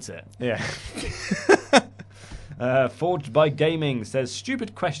 towards it. Yeah. Forged by Gaming says,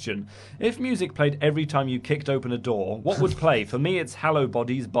 stupid question. If music played every time you kicked open a door, what would play? For me, it's Hello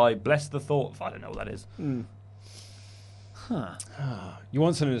Bodies by Bless the Thought. I don't know what that is. Huh. You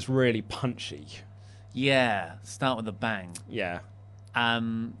want something that's really punchy. Yeah, start with a bang. Yeah.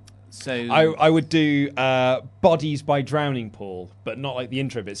 So I would do Bodies by Drowning Pool, but not like the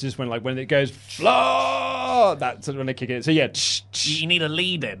intro bit. It's just when it goes, floor! That's when they kick it. So yeah. You need a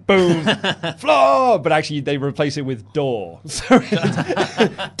lead in. Boom. Floor! But actually they replace it with door. So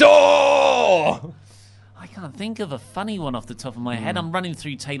door! I can't think of a funny one off the top of my head. I'm running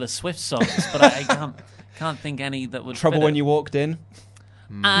through Taylor Swift songs, but I can't think any that would Trouble fit When it. You Walked In.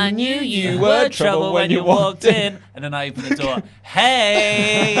 I knew you were trouble when you walked in. And then I open the door.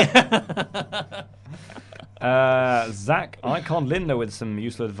 Hey! Zach Icon Linder with some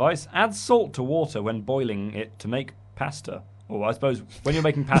useful advice. Add salt to water when boiling it to make pasta. Or I suppose when you're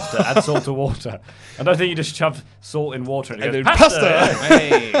making pasta, add salt to water. I don't think you just shove salt in water and it goes, pasta!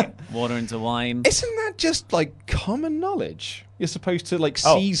 Hey! Water into wine. Isn't that just like common knowledge? You're supposed to like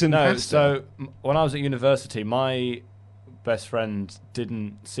season pasta. So when I was at university, my best friend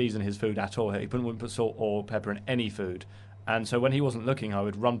didn't season his food at all. He wouldn't put salt or pepper in any food. And so when he wasn't looking, I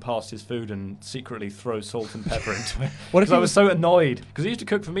would run past his food and secretly throw salt and pepper into it. Because I was so annoyed. Because he used to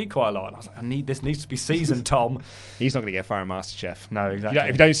cook for me quite a lot. And I was like, this needs to be seasoned, Tom. He's not going to get far in MasterChef. No, exactly. If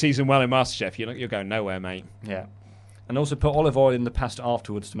you don't season well in MasterChef, you're going nowhere, mate. Yeah. And also put olive oil in the pasta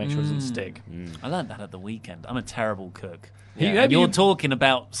afterwards to make sure it doesn't stick. I learned that at the weekend. I'm a terrible cook. Yeah. And you're talking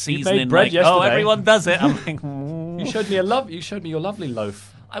about seasoning bread like, yesterday. everyone does it. I'm like, You showed me your lovely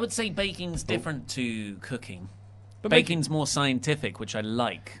loaf. I would say baking's different to cooking. But baking's more scientific, which I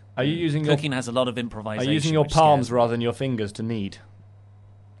like. Are you using cooking has a lot of improvisation. Are you using your which palms scares me. rather than your fingers to knead?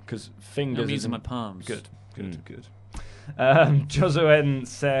 Because fingers. I'm using my palms. Good. Josuen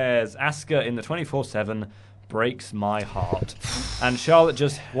says Asuka in the 24/7 breaks my heart, and Charlotte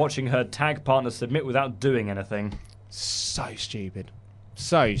just watching her tag partner submit without doing anything. So stupid.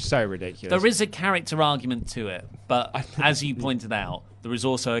 So ridiculous. There is a character argument to it, but as you pointed out, there is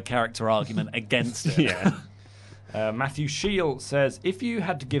also a character argument against it. Yeah. Matthew Shield says, if you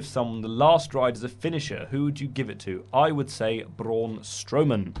had to give someone the last ride as a finisher, who would you give it to? I would say Braun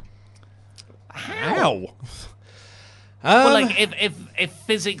Strowman. How? Well, like if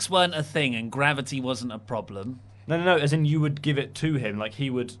physics weren't a thing and gravity wasn't a problem. No. As in, you would give it to him, like he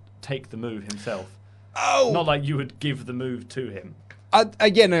would take the move himself. Oh, not like you would give the move to him.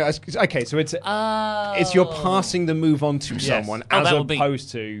 Yeah, no. Okay, so it's you're passing the move on to someone as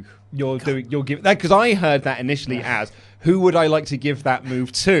opposed to you're giving that, because I heard that initially as who would I like to give that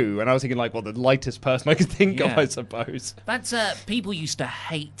move to, and I was thinking like, well, the lightest person I could think of, I suppose. That's people used to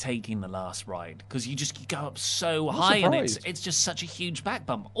hate taking the last ride because you go up so high and it's just such a huge back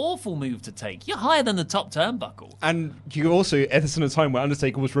bump. Awful move to take. You're higher than the top turnbuckle. And you also at this time where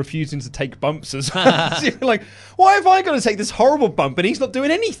Undertaker was refusing to take bumps as well. So you're like, why have I got to take this horrible bump and he's not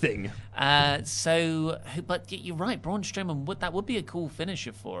doing anything? But you're right, Braun Strowman that would be a cool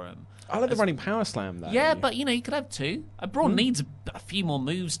finisher for him. I like the running power slam though. Yeah, but you could have two. Braun needs a few more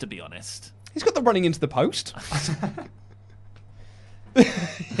moves, to be honest. He's got the running into the post.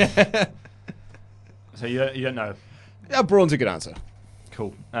 So you don't know. Yeah, Braun's a good answer.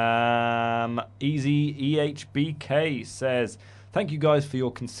 Cool. Easy EHBK says, thank you guys for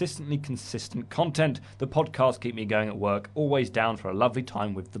your consistently consistent content. The podcast keep me going at work. Always down for a lovely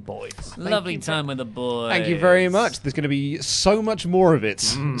time with the boys. Lovely time with the boys. Thank you very much. There's going to be so much more of it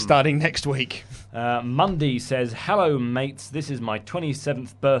starting next week. Mundy says, hello mates, this is my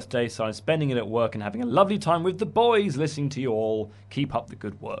 27th birthday, so I'm spending it at work and having a lovely time with the boys, listening to you all. Keep up the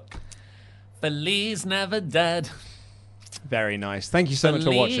good work. Feliz Navidad. Very nice. Thank you so much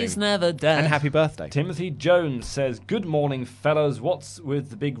for watching. Please never dead. And happy birthday. Timothy Jones says, "Good morning, fellas. What's with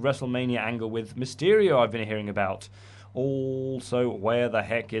the big WrestleMania angle with Mysterio I've been hearing about? Also, where the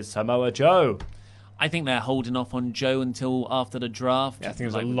heck is Samoa Joe?" I think they're holding off on Joe until after the draft. Yeah, I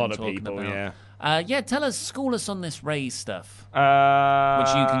think there's a lot of people, Tell us, school us on this Ray stuff,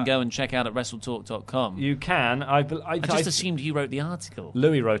 which you Which can go and check out at WrestleTalk.com. You can. I just assumed you wrote the article.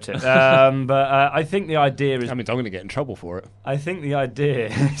 Louis wrote it. But I think the idea is... I mean, I'm going to get in trouble for it. I think the idea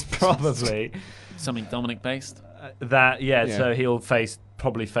is probably... Something Dominic-based? So he'll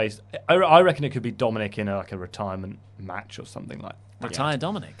probably face... I reckon it could be Dominic in a retirement match or something like that. Retire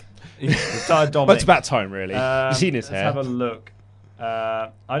Dominic? Retired Dominic. But it's about time, really. You've seen his hair. Let's have a look. I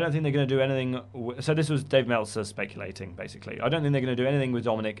don't think they're going to do anything... So this was Dave Meltzer speculating, basically. I don't think they're going to do anything with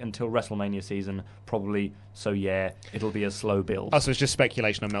Dominic until WrestleMania season, probably. So, yeah, it'll be a slow build. Oh, so it's just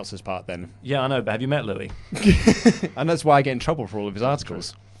speculation on Meltzer's part, then? Yeah, I know, but have you met Louis? And that's why I get in trouble for all of his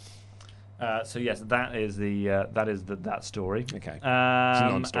articles. So yes, that is that story. Okay.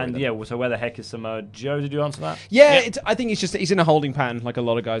 And yeah, so where the heck is Samoa Joe? Did you answer that? Yeah, I think he's in a holding pattern, like a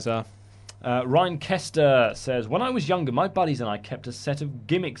lot of guys are. Ryan Kester says, "When I was younger, my buddies and I kept a set of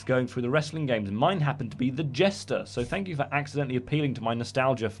gimmicks going through the wrestling games. Mine happened to be the Jester. So thank you for accidentally appealing to my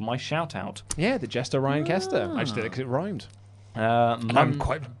nostalgia for my shout out." Yeah, the Jester Ryan Kester. I just did it because it rhymed. I'm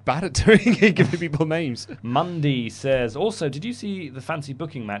quite bad at doing it, giving people names. Mundy says, "Also, did you see the fancy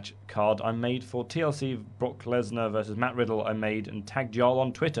booking match card I made for TLC Brock Lesnar versus Matt Riddle? I made and tagged y'all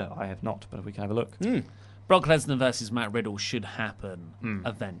on Twitter. I have not, but we can have a look." Brock Lesnar versus Matt Riddle should happen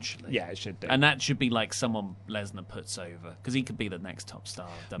eventually. Yeah, it should do. And that should be like someone Lesnar puts over, because he could be the next top star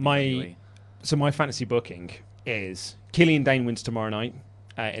of WWE. So my fantasy booking is Killian Dane wins tomorrow night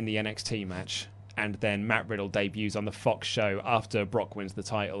in the NXT match, and then Matt Riddle debuts on the Fox show after Brock wins the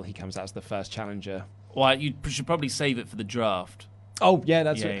title. He comes out as the first challenger. Well, you should probably save it for the draft. Oh, yeah,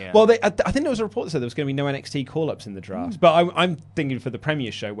 that's it. Yeah. Well, I think there was a report that said there was going to be no NXT call-ups in the draft. But I'm thinking for the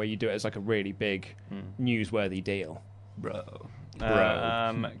Premier show where you do it as like a really big, newsworthy deal. Bro.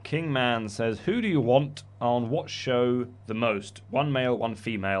 Kingman says, "Who do you want on what show the most? One male, one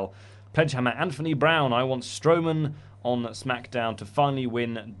female. Pledgehammer Anthony Brown. I want Strowman on SmackDown to finally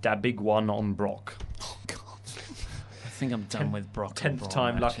win da big one on Brock." Oh, God. I think I'm done with Brock. 10th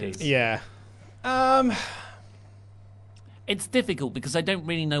time lucky. Yeah. It's difficult because I don't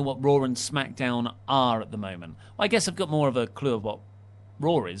really know what Raw and SmackDown are at the moment. Well, I guess I've got more of a clue of what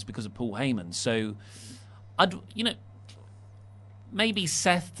Raw is because of Paul Heyman. So, maybe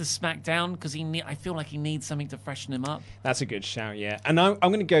Seth to SmackDown because I feel like he needs something to freshen him up. That's a good shout, yeah. And I'm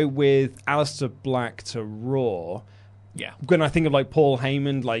going to go with Aleister Black to Raw. Yeah. When I think of like Paul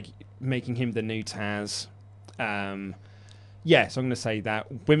Heyman, like making him the new Taz. So I'm going to say that.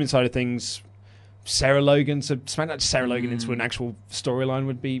 Women's side of things, Sarah Logan. So SmackDown Sarah Logan into an actual storyline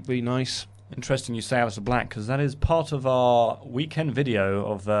would be nice. Interesting you say Aleister Black, because that is part of our weekend video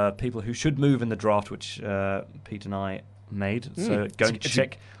of people who should move in the draft, which Pete and I made. So go and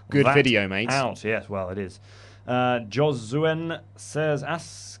check good that video, mate. out. Yes, well, it is. Josuen says,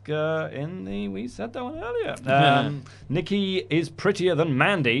 we said that one earlier. Nikki is prettier than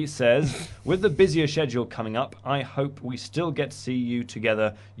Mandy says, "With the busier schedule coming up, I hope we still get to see you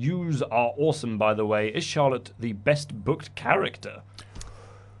together. Yous are awesome, by the way. Is Charlotte the best booked character?"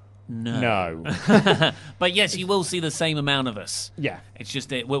 No. But yes, you will see the same amount of us. Yeah. It's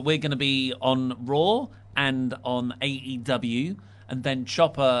just we're going to be on Raw and on AEW, and then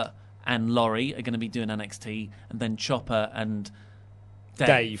Chopper and Laurie are going to be doing NXT, and then Chopper and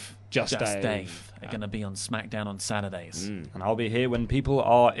Dave are going to be on SmackDown on Saturdays. And I'll be here when people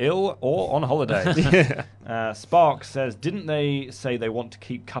are ill or on holiday. Spark says, "Didn't they say they want to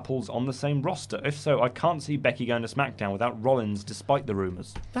keep couples on the same roster? If so, I can't see Becky going to SmackDown without Rollins, despite the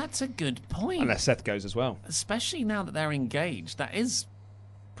rumours." That's a good point. Unless Seth goes as well. Especially now that they're engaged. That is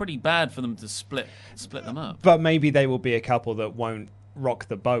pretty bad for them to split them up. But maybe they will be a couple that won't rock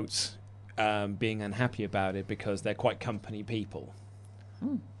the boat being unhappy about it because they're quite company people.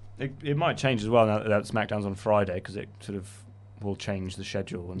 It might change as well now that SmackDown's on Friday, because it sort of will change the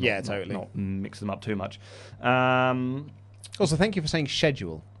schedule and totally not mix them up too much. Also, thank you for saying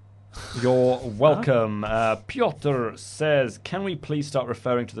schedule. You're welcome. Piotr says, "Can we please start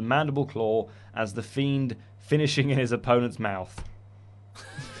referring to the mandible claw as the Fiend finishing in his opponent's mouth?"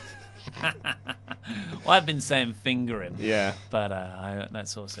 Well, I've been saying fingering. Yeah. But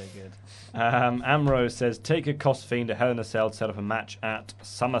that's also good. Amro says, "Take a cost Fiend to Hell in a Cell to set up a match at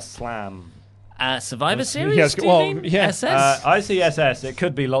SummerSlam." Survivor Series? Yes, do you mean? SS? I see SS. It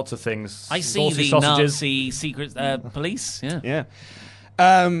could be lots of things. I see the sausages. Nazi secret police. Yeah. Yeah.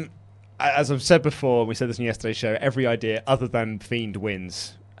 as I've said before, we said this in yesterday's show, every idea other than Fiend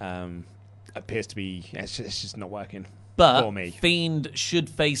wins appears to be, it's just not working But for me. Fiend should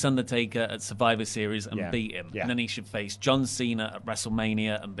face Undertaker at Survivor Series and beat him. Yeah. And then he should face John Cena at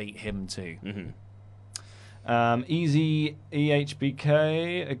WrestleMania and beat him too. Easy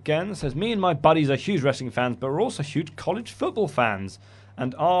EHBK again says, me and my buddies are huge wrestling fans, but we're also huge college football fans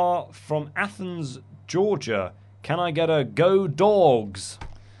and are from Athens, Georgia. Can I get a Go Dogs?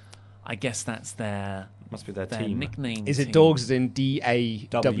 I guess that's their must be their team nickname. Is it Dogs as in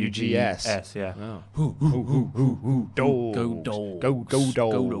DAWGS? S, yeah. Oh. Dogs. Go Dogs. Go Dogs.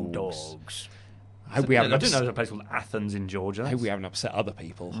 Go Dogs. I hope we haven't I didn't know there was a place called Athens in Georgia. I hope we haven't upset other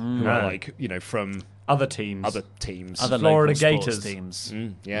people who are like, from other teams. Other Florida local Gators sports teams.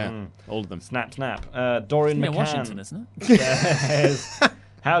 All of them. Snap. Dorian Near McCann Washington, isn't it? says,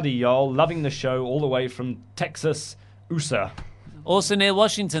 howdy, y'all. Loving the show all the way from Texas, USA. Also near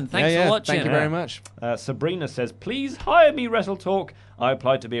Washington. Thanks for watching. Thank you very much. Sabrina says, please hire me, Wrestle Talk. I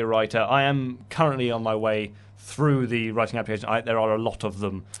applied to be a writer. I am currently on my way through the writing application. There are a lot of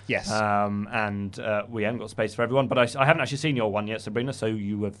them. Yes. And we haven't got space for everyone, but I haven't actually seen your one yet, Sabrina, so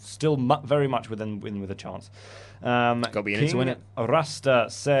you are still very much within with a chance. Got to be in it to win it. Rasta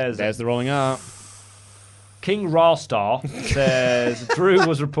says... There's the rolling R. King Rastar says Drew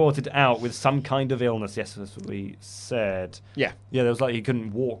was reported out with some kind of illness. Yes, that's what we said. Yeah. Yeah, there was he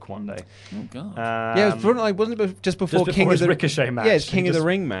couldn't walk one day. Oh, God. Wasn't it just before King of his the Ricochet match? Yeah, it's King of the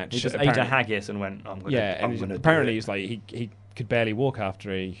Ring match. He just ate a haggis and went, I'm going to apparently he's like he could barely walk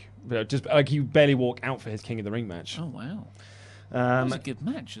after he barely walk out for his King of the Ring match. Oh, wow. That was a good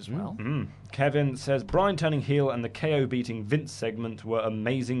match as well. Kevin says Brian turning heel and the KO beating Vince segment were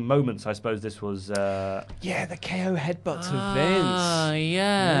amazing moments. I suppose this was the KO headbutt to Vince.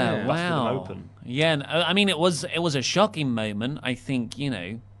 Yeah, busted wow. them open. Yeah, I mean it was a shocking moment. I think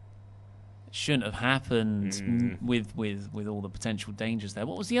it shouldn't have happened with all the potential dangers there.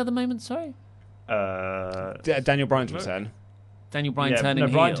 What was the other moment? Sorry, Daniel Bryan's return. Daniel Bryan turning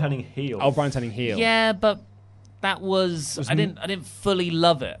heel. Brian turning heel. Oh, Bryan turning heel. Yeah, but that was I didn't fully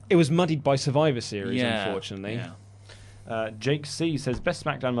love it. It was muddied by Survivor Series, unfortunately. Yeah. Jake C says best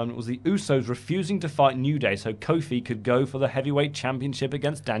SmackDown moment was the Usos refusing to fight New Day so Kofi could go for the heavyweight championship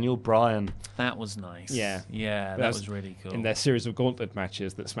against Daniel Bryan. That was nice. Yeah, that was really cool. In their series of gauntlet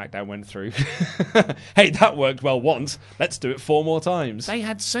matches that SmackDown went through. Hey, that worked well once. Let's do it 4 more times. They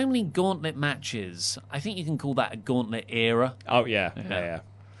had so many gauntlet matches. I think you can call that a gauntlet era. Oh yeah.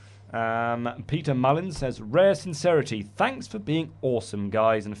 Peter Mullins says, rare sincerity. Thanks for being awesome,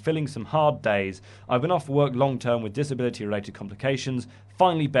 guys, and filling some hard days. I've been off work long term with disability-related complications.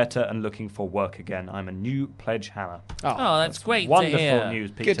 Finally better and looking for work again. I'm a new pledge hammer. Oh, that's great wonderful to hear.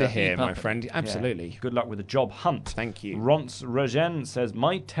 News, Peter. Good to hear, my friend. Absolutely. Yeah. Good luck with the job hunt. Thank you. Ronce Regen says,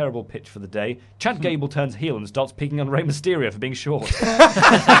 my terrible pitch for the day. Chad Gable turns heel and starts picking on Rey Mysterio for being short.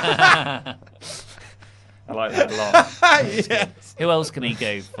 I like that a lot. Yes. Who else can he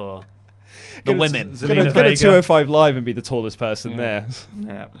go for? The women. Go to 205 Live and be the tallest person there.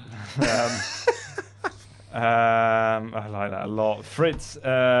 Yeah. I like that a lot. Fritz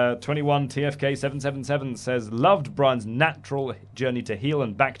 21 TFK 777 says loved Bryan's natural journey to heel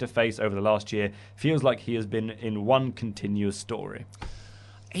and back to face over the last year. Feels like he has been in one continuous story.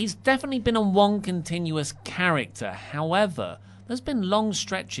 He's definitely been on one continuous character. However, there's been long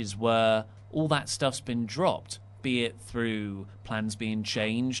stretches where all that stuff's been dropped, be it through plans being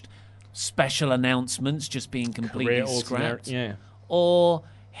changed, special announcements just being completely scrapped, or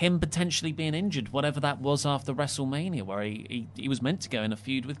him potentially being injured, whatever that was after WrestleMania, where he was meant to go in a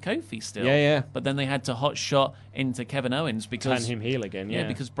feud with Kofi still. But then they had to hot shot into Kevin Owens because... Turn him heel again,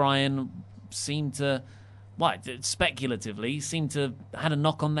 because Bryan seemed to... speculatively, seemed to had a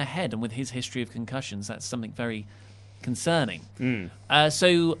knock on their head, and with his history of concussions, that's something very concerning.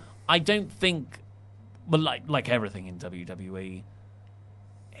 So I don't think... Well, like everything in WWE,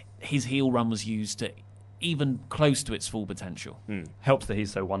 his heel run was used to even close to its full potential. Helps that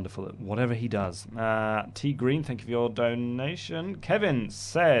he's so wonderful at whatever he does. T Green, thank you for your donation. Kevin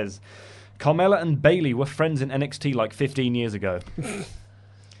says, Carmella and Bayley were friends in NXT like 15 years ago.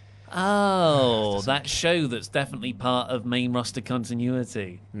 Oh, that show that's definitely part of main roster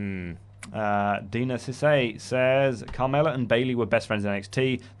continuity. Dina Sisse says, Carmella and Bayley were best friends in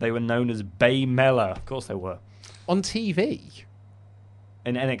NXT. They were known as Baymella. Of course they were. On TV?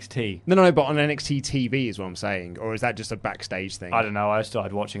 in NXT. No, but on NXT TV is what I'm saying. Or is that just a backstage thing? I don't know. I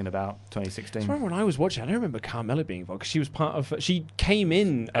started watching in about 2016. I remember when I was watching, I don't remember Carmella being involved because she was part of. She came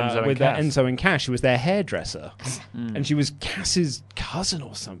in Enzo with and Cass. Enzo and Cass. She was their hairdresser, and she was Cass's cousin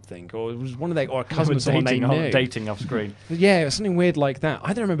or something, or it was one of their or a cousin of someone they knew. Dating off screen. Yeah, it was something weird like that.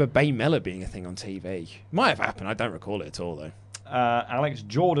 I don't remember Baymella being a thing on TV. Might have happened. I don't recall it at all though. Alex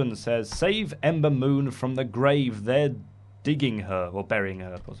Jordan says, "Save Ember Moon from the grave. They're digging her or burying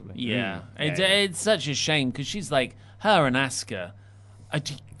her, possibly." Yeah, it's such a shame because she's like her and Asuka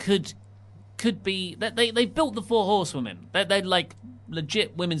could be that they built the 4 horsewomen. They're like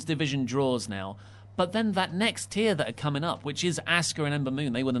legit women's division draws now. But then that next tier that are coming up, which is Asuka and Ember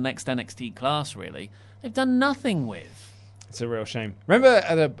Moon, they were the next NXT class. Really, they've done nothing with. It's a real shame. Remember,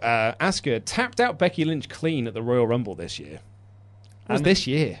 Asuka tapped out Becky Lynch clean at the Royal Rumble this year. That was this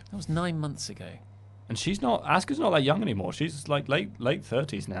year. That was 9 months ago. And Asuka's not that young anymore. She's like late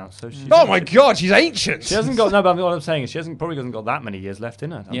 30s now. So she's oh my God, she's ancient. She hasn't got. No, but what I'm saying is she probably hasn't got that many years left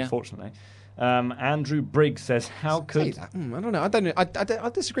in her. Yeah. Unfortunately. Andrew Briggs says, "How could I don't know. I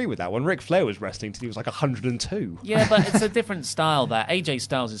disagree with that one. Ric Flair was wrestling till he was like 102. Yeah, but it's a different style there. AJ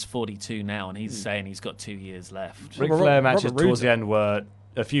Styles is 42 now, and he's saying he's got 2 years left. Ric Flair matches towards the end were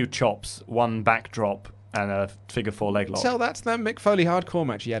a few chops, one backdrop, and a figure 4 leg lock. Tell that to that Mick Foley hardcore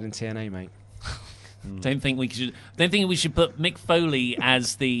match he had in TNA, mate. Don't think we should put Mick Foley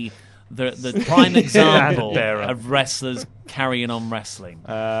as the prime example of wrestlers carrying on wrestling.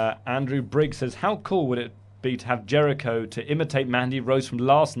 Andrew Briggs says, "How cool would it be to have Jericho to imitate Mandy Rose from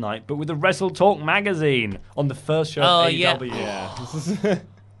last night, but with the Wrestle Talk magazine on the first show of AEW?" Yeah.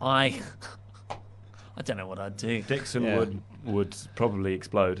 I don't know what I'd do. Dixon would probably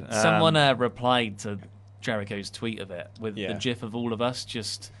explode. Someone replied to Jericho's tweet of it with the gif of all of us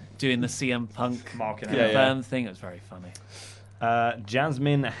just doing the CM Punk confirmed thing. It was very funny.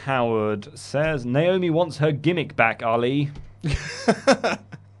 Jasmine Howard says, "Naomi wants her gimmick back, Ali."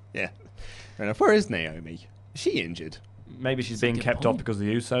 Yeah. Fair enough. Where is Naomi? Is she injured? Maybe she's being kept off because of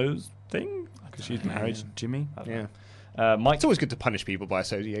the Usos thing? Because she's married to Jimmy? Yeah. Mike, it's always good to punish people by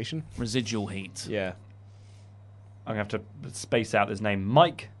association. Residual heat. Yeah. I'm going to have to space out his name.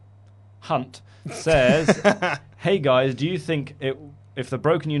 Mike Hunt says, "Hey guys, do you think if the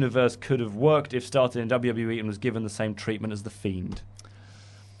Broken Universe could have worked if started in WWE and was given the same treatment as The Fiend?"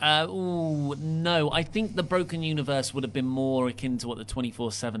 No. I think the Broken Universe would have been more akin to what the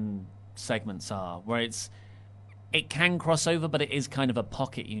 24/7 segments are, where it can cross over, but it is kind of a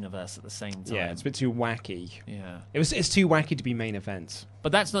pocket universe at the same time. Yeah, it's a bit too wacky. Yeah. It's too wacky to be main events.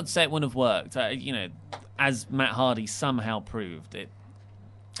 But that's not to say it wouldn't have worked. As Matt Hardy somehow proved, it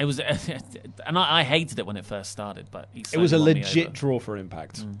was, and I hated it when it first started, but it was a legit draw for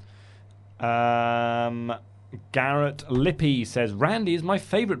Impact. Garrett Lippy says, "Randy is my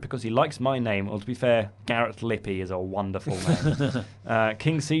favourite because he likes my name." Well, to be fair, Garrett Lippy is a wonderful name.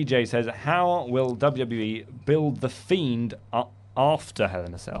 King CJ says, "How will WWE build The Fiend after Hell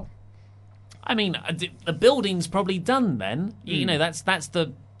in a Cell?" I mean, the building's probably done then. You know, that's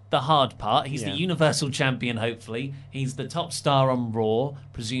the hard part. He's the Universal Champion, hopefully. He's the top star on Raw,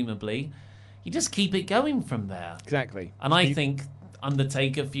 presumably. You just keep it going from there. Exactly. And I think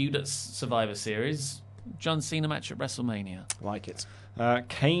Undertaker feud at Survivor Series, John Cena match at WrestleMania. Like it.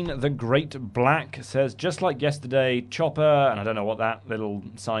 Kane the Great Black says, "Just like yesterday, Chopper," and I don't know what that little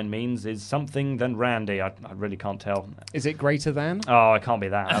sign means, "is something than Randy." I really can't tell. Is it greater than? Oh, it can't be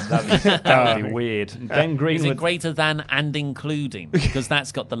that. That would be weird. Ben Greenwood. Is it greater than and including? Because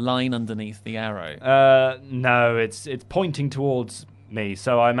that's got the line underneath the arrow. No, it's pointing towards me,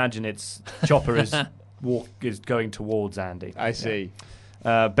 so I imagine it's Chopper is going towards Andy. I see.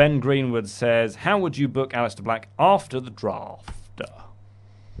 Ben Greenwood says, "How would you book Aleister Black after the draft?"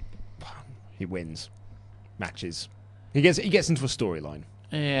 He wins matches. He gets into a storyline.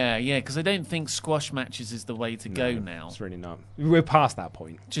 Yeah, because I don't think squash matches is the way to go now. It's really not. We're past that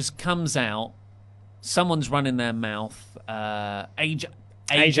point. Just comes out, someone's running their mouth.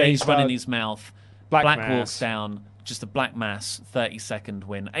 AJ's running his mouth. Black walks down. Just a black mass, 30-second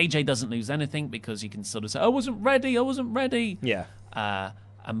win. AJ doesn't lose anything because you can sort of say, "I wasn't ready." Yeah.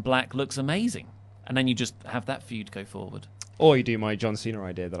 And Black looks amazing. And then you just have that feud go forward. Or you do my John Cena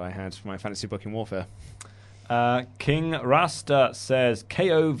idea that I had for my fantasy booking warfare. King Rasta says,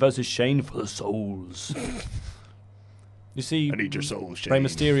 "KO versus Shane for the souls." You see, I need your soul, Shane. Rey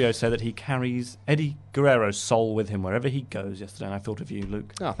Mysterio said that he carries Eddie Guerrero's soul with him wherever he goes yesterday, and I thought of you,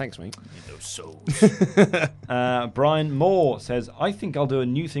 Luke. Oh, thanks, mate. Those souls. Brian Moore says, "I think I'll do a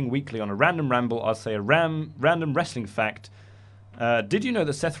new thing weekly on a random ramble. I'll say a random wrestling fact Did you know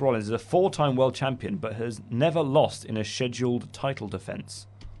that Seth Rollins is a 4-time world champion but has never lost in a scheduled title defense?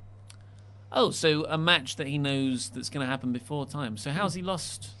 Oh, so a match that he knows that's going to happen before time. So how's he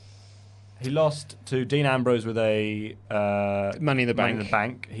lost? He lost to Dean Ambrose with a Money in the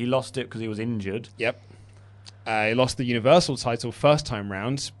Bank. He lost it because he was injured. Yep. He lost the Universal title first time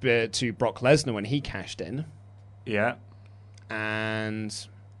round to Brock Lesnar when he cashed in. Yeah. And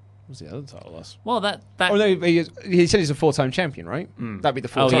what was the other title loss? Well, that Oh, no, he said he's a 4-time champion, right? That'd be the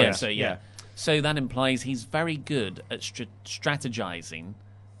 4 times. Yeah. So that implies he's very good at strategizing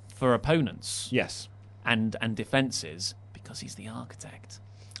for opponents. Yes. And defenses because he's the architect.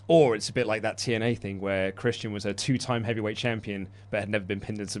 Or it's a bit like that TNA thing where Christian was a 2-time heavyweight champion but had never been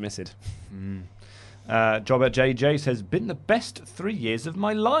pinned and submitted. Job at JJ says, been the best 3 years of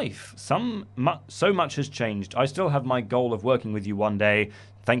my life. So much has changed. I still have my goal of working with you one day.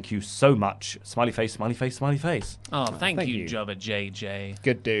 Thank you so much. Smiley face, smiley face, smiley face. Oh, thank you, Job at JJ.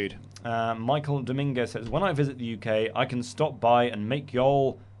 Good dude. Michael Dominguez says, when I visit the UK, I can stop by and make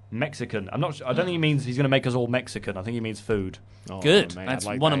y'all Mexican. I don't think he means he's going to make us all Mexican. I think he means food. Oh, Good. mate, That's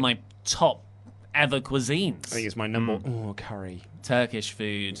like one that. of my top ever cuisines. I think it's my number. Oh, curry. Turkish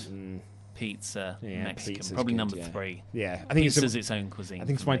food, pizza, Yeah, Mexican. pizza's Probably good, number yeah. 3. Yeah, I think Pizza's its own cuisine. I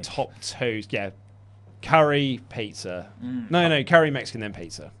think it's for my me. top 2. Yeah, curry, pizza. No, curry, Mexican, then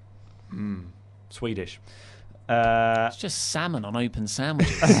pizza. Swedish. It's just salmon on open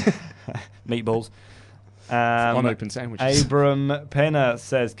sandwiches. Meatballs. On open sandwiches. Abram Pena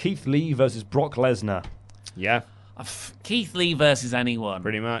says Keith Lee versus Brock Lesnar. Yeah. Keith Lee versus anyone.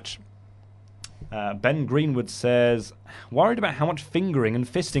 Pretty much. Ben Greenwood says, worried about how much fingering and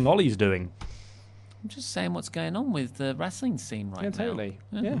fisting Ollie's doing. I'm just saying what's going on with the wrestling scene right now. Totally.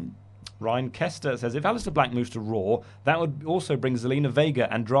 Yeah. Ryan Kester says, if Aleister Black moves to Raw, that would also bring Zelina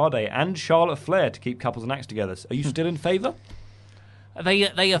Vega, Andrade, and Charlotte Flair to keep couples and acts together. Are you still in favour?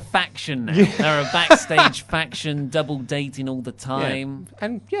 They are faction now. They're a backstage faction, double dating all the time. Yeah.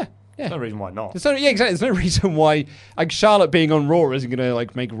 And yeah. There's no reason why not. Exactly. There's no reason why Charlotte being on Raw isn't going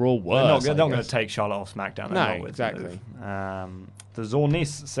to make Raw worse. They're not going to take Charlotte off SmackDown. No, exactly. The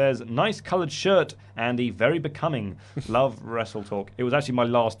Zornis says, nice coloured shirt, Andy, very becoming. Love Wrestle Talk. It was actually my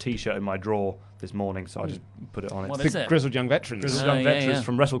last T-shirt in my drawer this morning, so I just put it on. What is it? Grizzled Young Veterans. Grizzled Young Veterans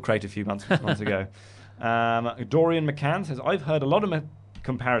from Wrestle Crate a few months ago. Dorian McCann says, I've heard a lot of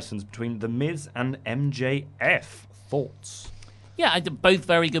comparisons between The Miz and MJF. Thoughts? Yeah, both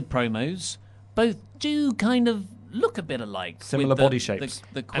very good promos. Both do kind of look a bit alike. Similar body shapes.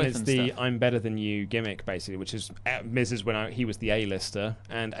 The quiff and it's the stuff. I'm better than you gimmick, basically, which is Miz is when he was the A-lister,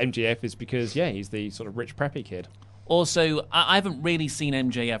 and MJF is because, he's the sort of rich preppy kid. Also, I haven't really seen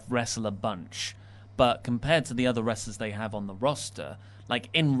MJF wrestle a bunch, but compared to the other wrestlers they have on the roster, like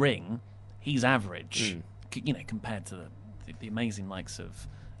in ring, he's average. Compared to the amazing likes of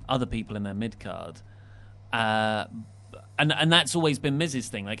other people in their mid-card. And that's always been Miz's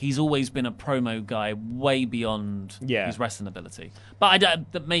thing. Like, he's always been a promo guy way beyond his wrestling ability. But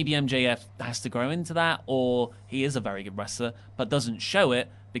that maybe MJF has to grow into that, or he is a very good wrestler, but doesn't show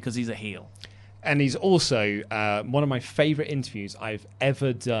it because he's a heel. And he's also one of my favourite interviews I've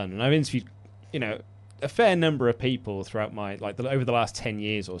ever done. And I've interviewed, a fair number of people throughout my over the last 10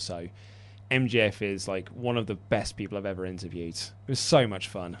 years or so. MJF is one of the best people I've ever interviewed. It was so much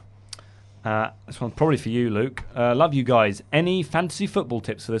fun. This one's probably for you, Luke. Love you guys. Any fantasy football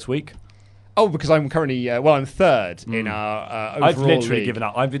tips for this week? Oh, because I'm currently, I'm third in our overall I've literally league. given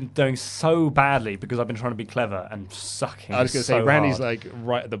up. I've been doing so badly because I've been trying to be clever and sucking. I was going to so say, Randy's hard.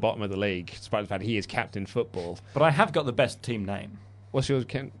 right at the bottom of the league, despite the fact he is captain football. But I have got the best team name. What's yours,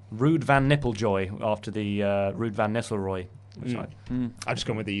 Ken? Rude Van Nipplejoy, after the Rude Van Nistelrooy. I've just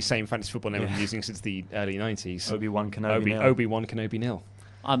gone with the same fantasy football name I've been using since the early 90s. Obi-Wan Kenobi nil. Obi-Wan Kenobi nil.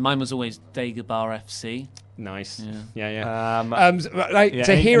 Mine was always Dagobah FC. Nice. Yeah.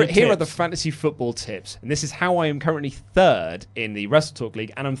 So here are the fantasy football tips. And this is how I am currently third in the Wrestle Talk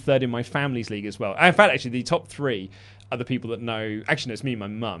League, and I'm third in my family's league as well. In fact, actually, the top 3 are the people that know. Actually, no, it's me and my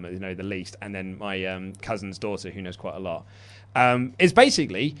mum who know the least, and then my cousin's daughter who knows quite a lot. It's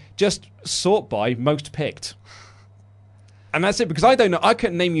basically just sort by most picked. And that's it, because I don't know. I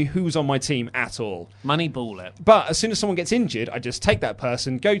couldn't name you who's on my team at all. Moneyball it. But as soon as someone gets injured, I just take that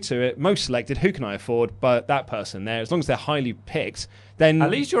person, go to it, most selected, who can I afford? But that person there, as long as they're highly picked, then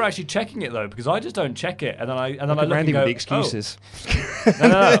At least you're actually checking it though, because I just don't check it, and then I look Randy and go, with the excuses. Oh.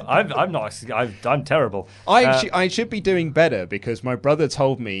 No, I'm not. I'm terrible. I should be doing better, because my brother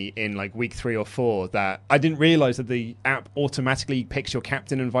told me in like week 3 or 4 that I didn't realize that the app automatically picks your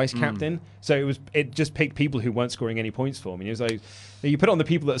captain and vice captain. So it just picked people who weren't scoring any points for me. It was like, you put on the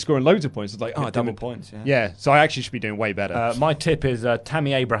people that are scoring loads of points. It's like, double points. Yeah. So I actually should be doing way better. My tip is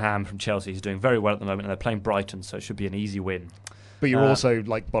Tammy Abraham from Chelsea. He's doing very well at the moment, and they're playing Brighton, so it should be an easy win. But you're also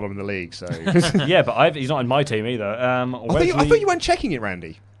like bottom of the league, so yeah. But he's not in my team either. I thought you weren't checking it,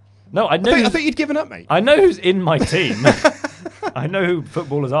 Randy. No, I know. I thought you'd given up, mate. I know who's in my team. I know who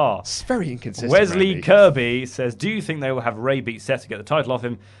footballers are. It's very inconsistent. Wesley Randy. Kirby says, "Do you think they will have Ray beat Seth to get the title off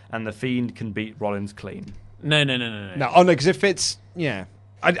him, and the Fiend can beat Rollins clean?" No. No, because if it's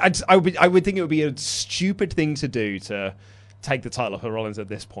I would think it would be a stupid thing to do to take the title off of Rollins at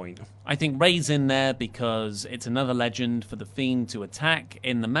this point. I think Ray's in there because it's another legend for the Fiend to attack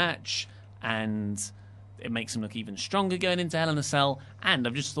in the match, and it makes him look even stronger going into Hell in a Cell. And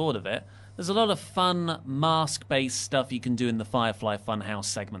I've just thought of it. There's a lot of fun mask-based stuff you can do in the Firefly Funhouse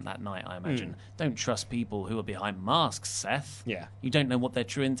segment that night, I imagine. Don't trust people who are behind masks, Seth. Yeah. You don't know what their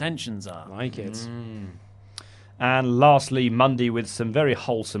true intentions are. Like it. And lastly, Monday with some very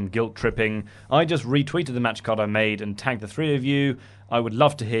wholesome guilt tripping. I just retweeted the match card I made and tagged the 3 of you. I would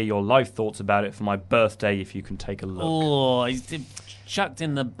love to hear your live thoughts about it for my birthday if you can take a look. Oh, he's chucked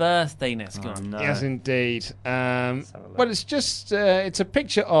in the birthday-ness. No. Yes, indeed. Well, it's just it's a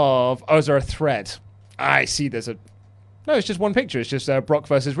picture of. Oh, is there a thread? I see. No, it's just one picture. It's just Brock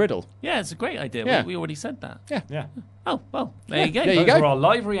versus Riddle. Yeah, it's a great idea. Yeah. We already said that. Yeah. Oh, well, there you go. There you Those go. were our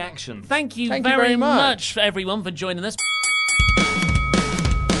live reactions. Thank you Thank very you very much, everyone, for joining us.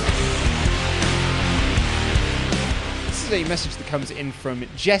 This is a message that comes in from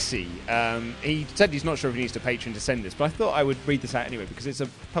Jesse. He said he's not sure if he needs a patron to send this, but I thought I would read this out anyway because it's a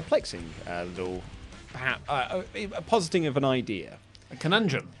perplexing little, perhaps, a positing of an idea. A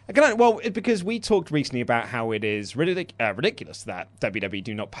conundrum. Well, because we talked recently about how it is ridiculous that WWE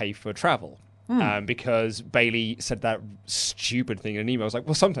do not pay for travel. Because Bayley said that stupid thing in an email. I was like,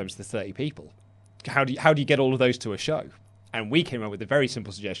 well, sometimes there's 30 people. How do you get all of those to a show? And we came up with a very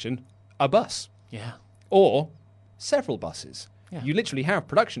simple suggestion: a bus. Yeah. Or several buses. Yeah. You literally have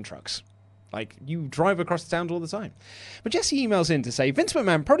production trucks. Like, you drive across the town all the time. But Jesse emails in to say, Vince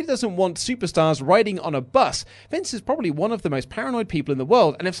McMahon probably doesn't want superstars riding on a bus. Vince is probably one of the most paranoid people in the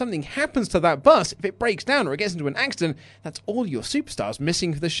world, and if something happens to that bus, if it breaks down or it gets into an accident, that's all your superstars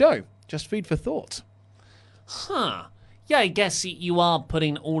missing for the show. Just food for thought. Huh. Yeah, I guess you are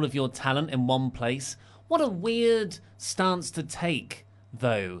putting all of your talent in one place. What a weird stance to take,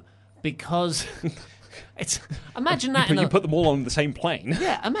 though, because... Imagine that you put them all on the same plane.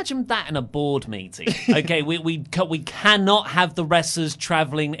 Yeah, imagine that in a board meeting. Okay, we cannot have the wrestlers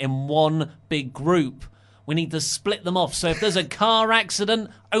travelling in one big group. We need to split them off. So if there's a car accident,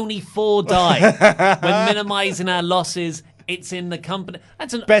 only 4 die. We're minimising our losses. It's in the company.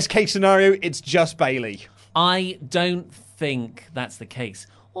 That's an best case scenario. It's just Bayley. I don't think that's the case.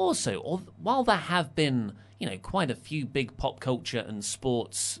 Also, while there have been, quite a few big pop culture and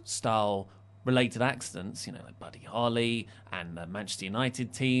sports style related accidents, like Buddy Holly and the Manchester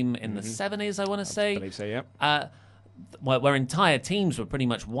United team in the 70s, I want to say. I believe so, yeah. Where entire teams were pretty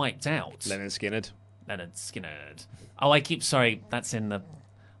much wiped out. Leonard Skinner. Oh, that's in the...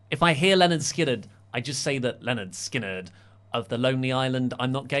 If I hear Leonard Skinner, I just say that Leonard Skinner of the Lonely Island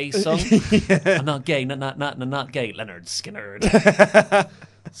I'm Not Gay song. I'm not gay, not gay, Leonard Skinner.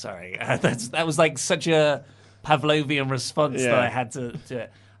 Sorry, that was like such a Pavlovian response that I had to do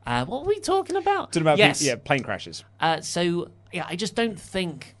it. What were we talking about? Yes. Plane crashes. I just don't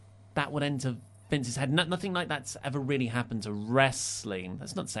think that would enter Vince's head. Nothing like that's ever really happened to wrestling.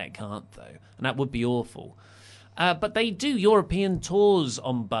 That's not to say it can't, though, and that would be awful. But they do European tours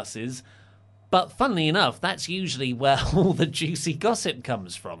on buses. But funnily enough, that's usually where all the juicy gossip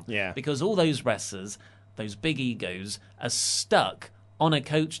comes from. Yeah. Because all those wrestlers, those big egos, are stuck on a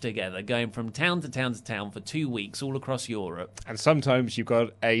coach together, going from town to town to town for 2 weeks all across Europe. And sometimes you've got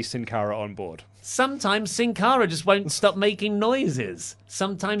a Sin Cara on board. Sometimes Sin Cara just won't stop making noises.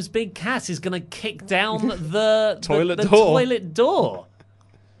 Sometimes Big Cass is going to kick down the toilet door,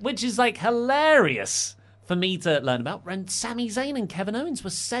 which is like hilarious for me to learn about. And Sami Zayn and Kevin Owens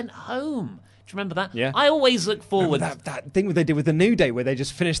were sent home. Do you remember that? Yeah. I always look forward... That thing they did with the New Day where they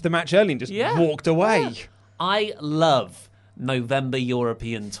just finished the match early and just walked away. Yeah. I love November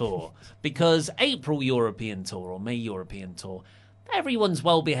European Tour because April European Tour or May European Tour, everyone's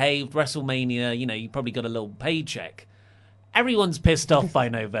well behaved. WrestleMania, you probably got a little paycheck. Everyone's pissed off by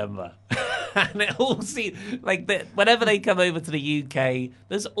November. And it all seems like whenever they come over to the UK,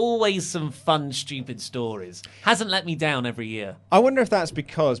 there's always some fun, stupid stories. Hasn't let me down every year. I wonder if that's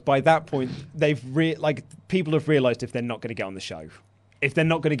because by that point people have realised if they're not going to get on the show, if they're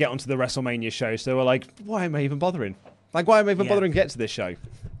not going to get onto the WrestleMania show, so they're like, why am I even bothering? Like, why am I even bothering to get to this show?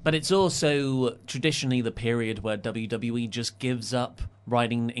 But it's also traditionally the period where WWE just gives up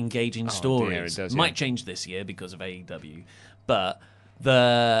writing engaging stories. Dear, it does, Might change this year because of AEW, but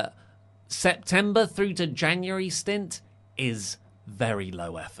the September through to January stint is very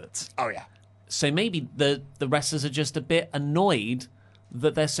low effort. Oh, yeah. So maybe the wrestlers are just a bit annoyed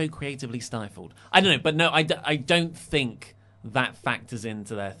that they're so creatively stifled. I don't know, but no, I don't think that factors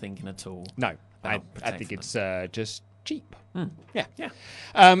into their thinking at all. No, I think it's just cheap. Yeah.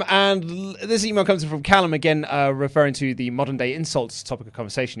 And this email comes from Callum again, referring to the modern day insults topic of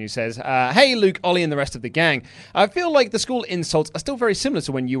conversation, who says, hey, Luke, Ollie, and the rest of the gang. I feel like the school insults are still very similar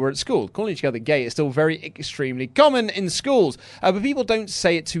to when you were at school. Calling each other gay is still very extremely common in schools, but people don't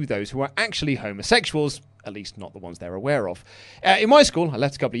say it to those who are actually homosexuals. At least not the ones they're aware of. In my school, I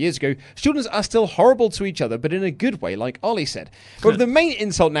left a couple of years ago, students are still horrible to each other, but in a good way, like Ollie said. But the main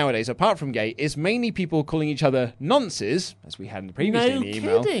insult nowadays, apart from gay, is mainly people calling each other nonces, as we had in the previous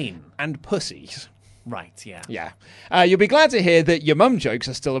email, and pussies. Right, yeah. Yeah. You'll be glad to hear that your mum jokes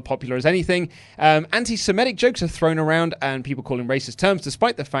are still as popular as anything. Anti-Semitic jokes are thrown around and people call them racist terms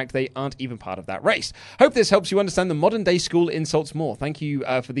despite the fact they aren't even part of that race. Hope this helps you understand the modern day school insults more. Thank you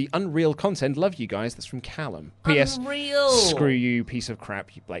for the unreal content. Love you guys. That's from Callum. P.S. Unreal. Screw you, piece of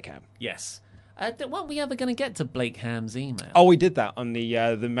crap, you Blake Ham. Yes. Weren't we ever going to get to Blake Ham's email? Oh, we did that on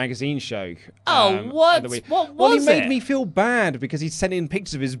the magazine show. What? What was Well, he made it? me feel bad because he'd sent in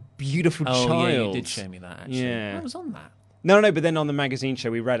pictures of his beautiful child. Yeah, you did show me that, actually. Yeah. I was on that. No, but then on the magazine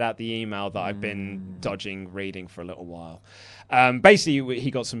show, we read out the email that I've been dodging reading for a little while. Basically, he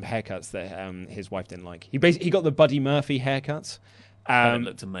got some haircuts that his wife didn't like. He got the Buddy Murphy haircuts. It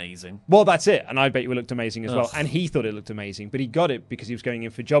looked amazing. Well, that's it. And I bet you it looked amazing as well. Ugh. And he thought it looked amazing, but he got it because he was going in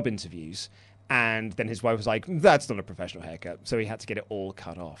for job interviews. And then his wife was like, that's not a professional haircut. So he had to get it all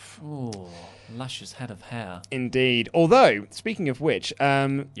cut off. Oh, luscious head of hair. Indeed. Although, speaking of which...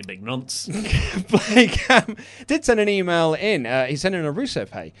 you big nonce. Blake did send an email in. He sent in a Rusev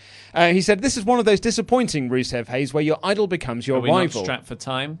Hey. He said, this is one of those disappointing Rusev Heys where your idol becomes your Are we rival. not strapped for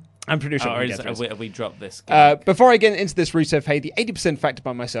time? I'm pretty sure have we dropped this? Before I get into this Rusev Hey, the 80% fact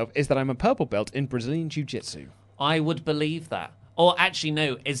about myself is that I'm a purple belt in Brazilian Jiu-Jitsu. I would believe that. Or actually,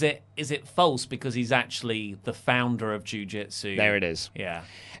 no, is it false because he's actually the founder of Jiu-Jitsu? There it is. Yeah.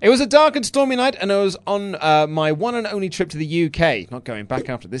 It was a dark and stormy night, and I was on my one and only trip to the UK. Not going back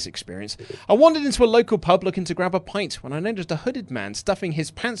after this experience. I wandered into a local pub looking to grab a pint when I noticed a hooded man stuffing his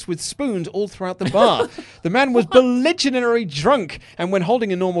pants with spoons all throughout the bar. The man was belligerently drunk, and when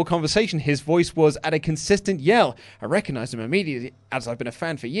holding a normal conversation, his voice was at a consistent yell. I recognised him immediately, as I've been a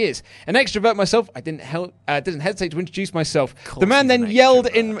fan for years. An extrovert myself, I didn't hesitate to introduce myself. The man then yelled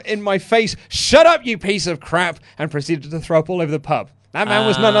in my face, "Shut up, you piece of crap," and proceeded to throw up all over the pub. That man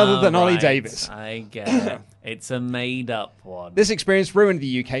was none other than Ollie Davis. I get it. It's a made-up one. This experience ruined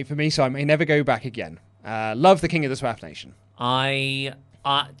the UK for me, so I may never go back again. Love the King of the Swaff Nation.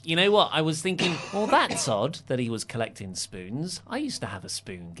 You know what? I was thinking, well, that's odd that he was collecting spoons. I used to have a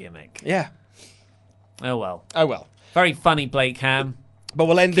spoon gimmick. Yeah. Oh, well. Oh, well. Very funny, Blake Ham. But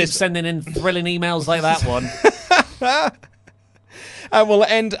we'll end Keep this... sending in thrilling emails like that one. And we'll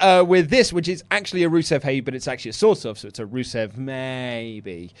end with this, which is actually a Rusev Hey, but it's actually a sort of, so it's a Rusev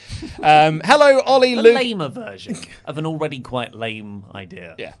maybe. Hello, Ollie, The Luke. lamer version of an already quite lame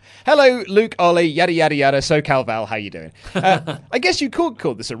idea. Yeah. Hello, Luke, Ollie, yada, yada, yada, SoCal Val, how you doing? I guess you could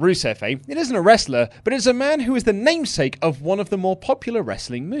call this a Rusev Hey. It isn't a wrestler, but it's a man who is the namesake of one of the more popular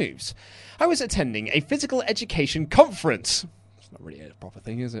wrestling moves. I was attending a physical education conference. Not really a proper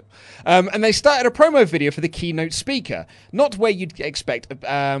thing, is it? And they started a promo video for the keynote speaker, not where you'd expect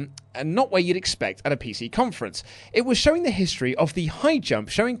at a PC conference. It was showing the history of the high jump,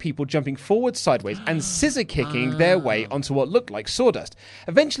 showing people jumping forward, sideways, and scissor kicking their way onto what looked like sawdust.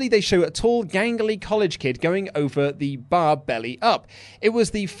 Eventually, they show a tall, gangly college kid going over the bar belly up. It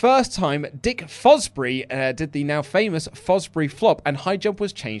was the first time Dick Fosbury did the now famous Fosbury flop, and high jump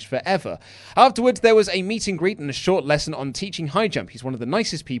was changed forever. Afterwards, there was a meet and greet and a short lesson on teaching high jump. He's one of the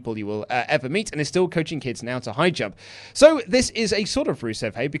nicest people you will ever meet, and is still coaching kids now to high jump. So this is a sort of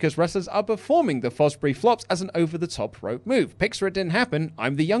Rusev Hey, because wrestlers are performing the Fosbury flops as an over-the-top rope move. Picture it didn't happen.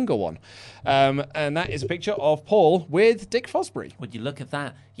 I'm the younger one. And that is a picture of Paul with Dick Fosbury. Would you look at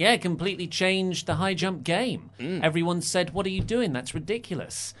that? Yeah, completely changed the high jump game. Everyone said, what are you doing? That's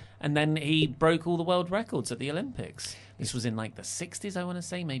ridiculous. And then he broke all the world records at the Olympics. This was in like the 60s, I want to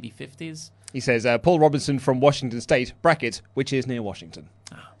say, maybe 50s. He says, Paul Robinson from Washington State, brackets, which is near Washington.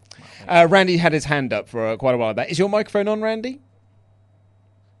 Randy had his hand up for quite a while there. Is your microphone on, Randy?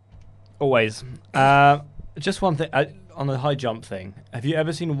 Always. Just one thing, on the high jump thing. Have you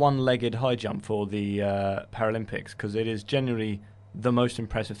ever seen one-legged high jump for the Paralympics? Because it is generally the most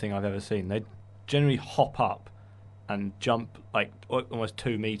impressive thing I've ever seen. They generally hop up and jump like almost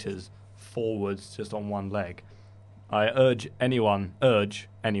 2 meters forwards just on one leg. I urge anyone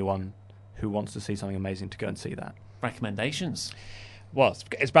who wants to see something amazing to go and see that. Recommendations? Well,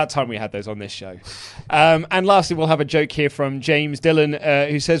 it's about time we had those on this show. And lastly, we'll have a joke here from James Dillon,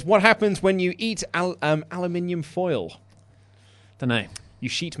 who says, what happens when you eat aluminium foil? Don't know. You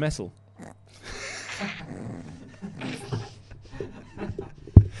sheet metal.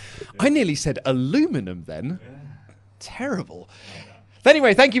 I nearly said aluminum then. Yeah. Terrible.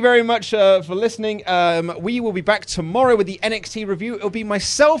 Anyway, thank you very much for listening. We will be back tomorrow with the NXT review. It'll be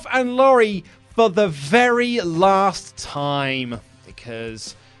myself and Laurie for the very last time,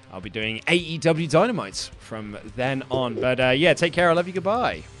 because I'll be doing AEW Dynamite from then on. But yeah, take care. I love you.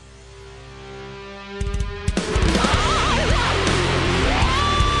 Goodbye.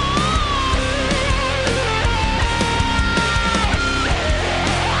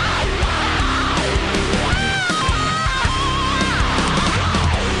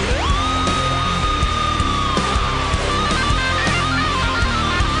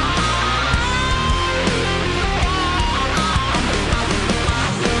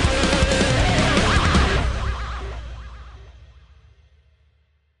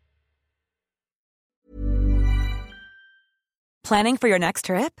 Planning for your next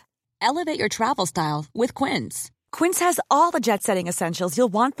trip? Elevate your travel style with Quince. Quince has all the jet-setting essentials you'll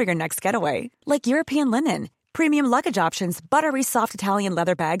want for your next getaway, like European linen, premium luggage options, buttery soft Italian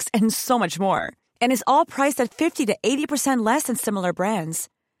leather bags, and so much more. And is all priced at 50 to 80% less than similar brands.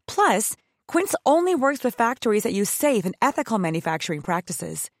 Plus, Quince only works with factories that use safe and ethical manufacturing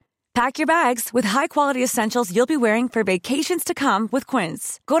practices. Pack your bags with high-quality essentials you'll be wearing for vacations to come with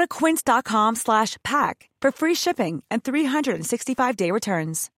Quince. Go to quince.com/pack for free shipping and 365-day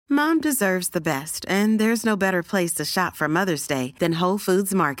returns. Mom deserves the best, and there's no better place to shop for Mother's Day than Whole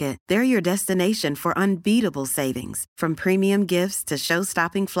Foods Market. They're your destination for unbeatable savings, from premium gifts to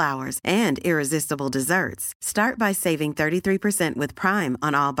show-stopping flowers and irresistible desserts. Start by saving 33% with Prime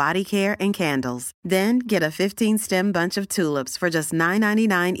on all body care and candles. Then get a 15-stem bunch of tulips for just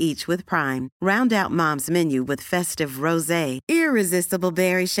 $9.99 each with Prime. Round out Mom's menu with festive rosé, irresistible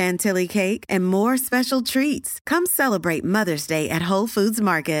berry chantilly cake, and more special treats. Come celebrate Mother's Day at Whole Foods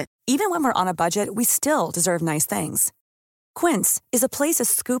Market. Even when we're on a budget, we still deserve nice things. Quince is a place to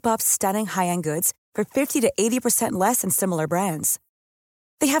scoop up stunning high-end goods for 50 to 80% less than similar brands.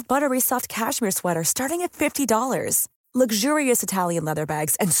 They have buttery soft cashmere sweaters starting at $50, luxurious Italian leather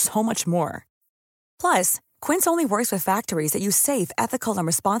bags, and so much more. Plus, Quince only works with factories that use safe, ethical, and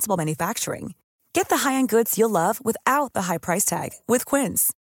responsible manufacturing. Get the high-end goods you'll love without the high price tag with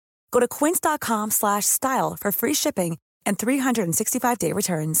Quince. Go to quince.com/style for free shipping and 365-day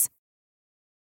returns.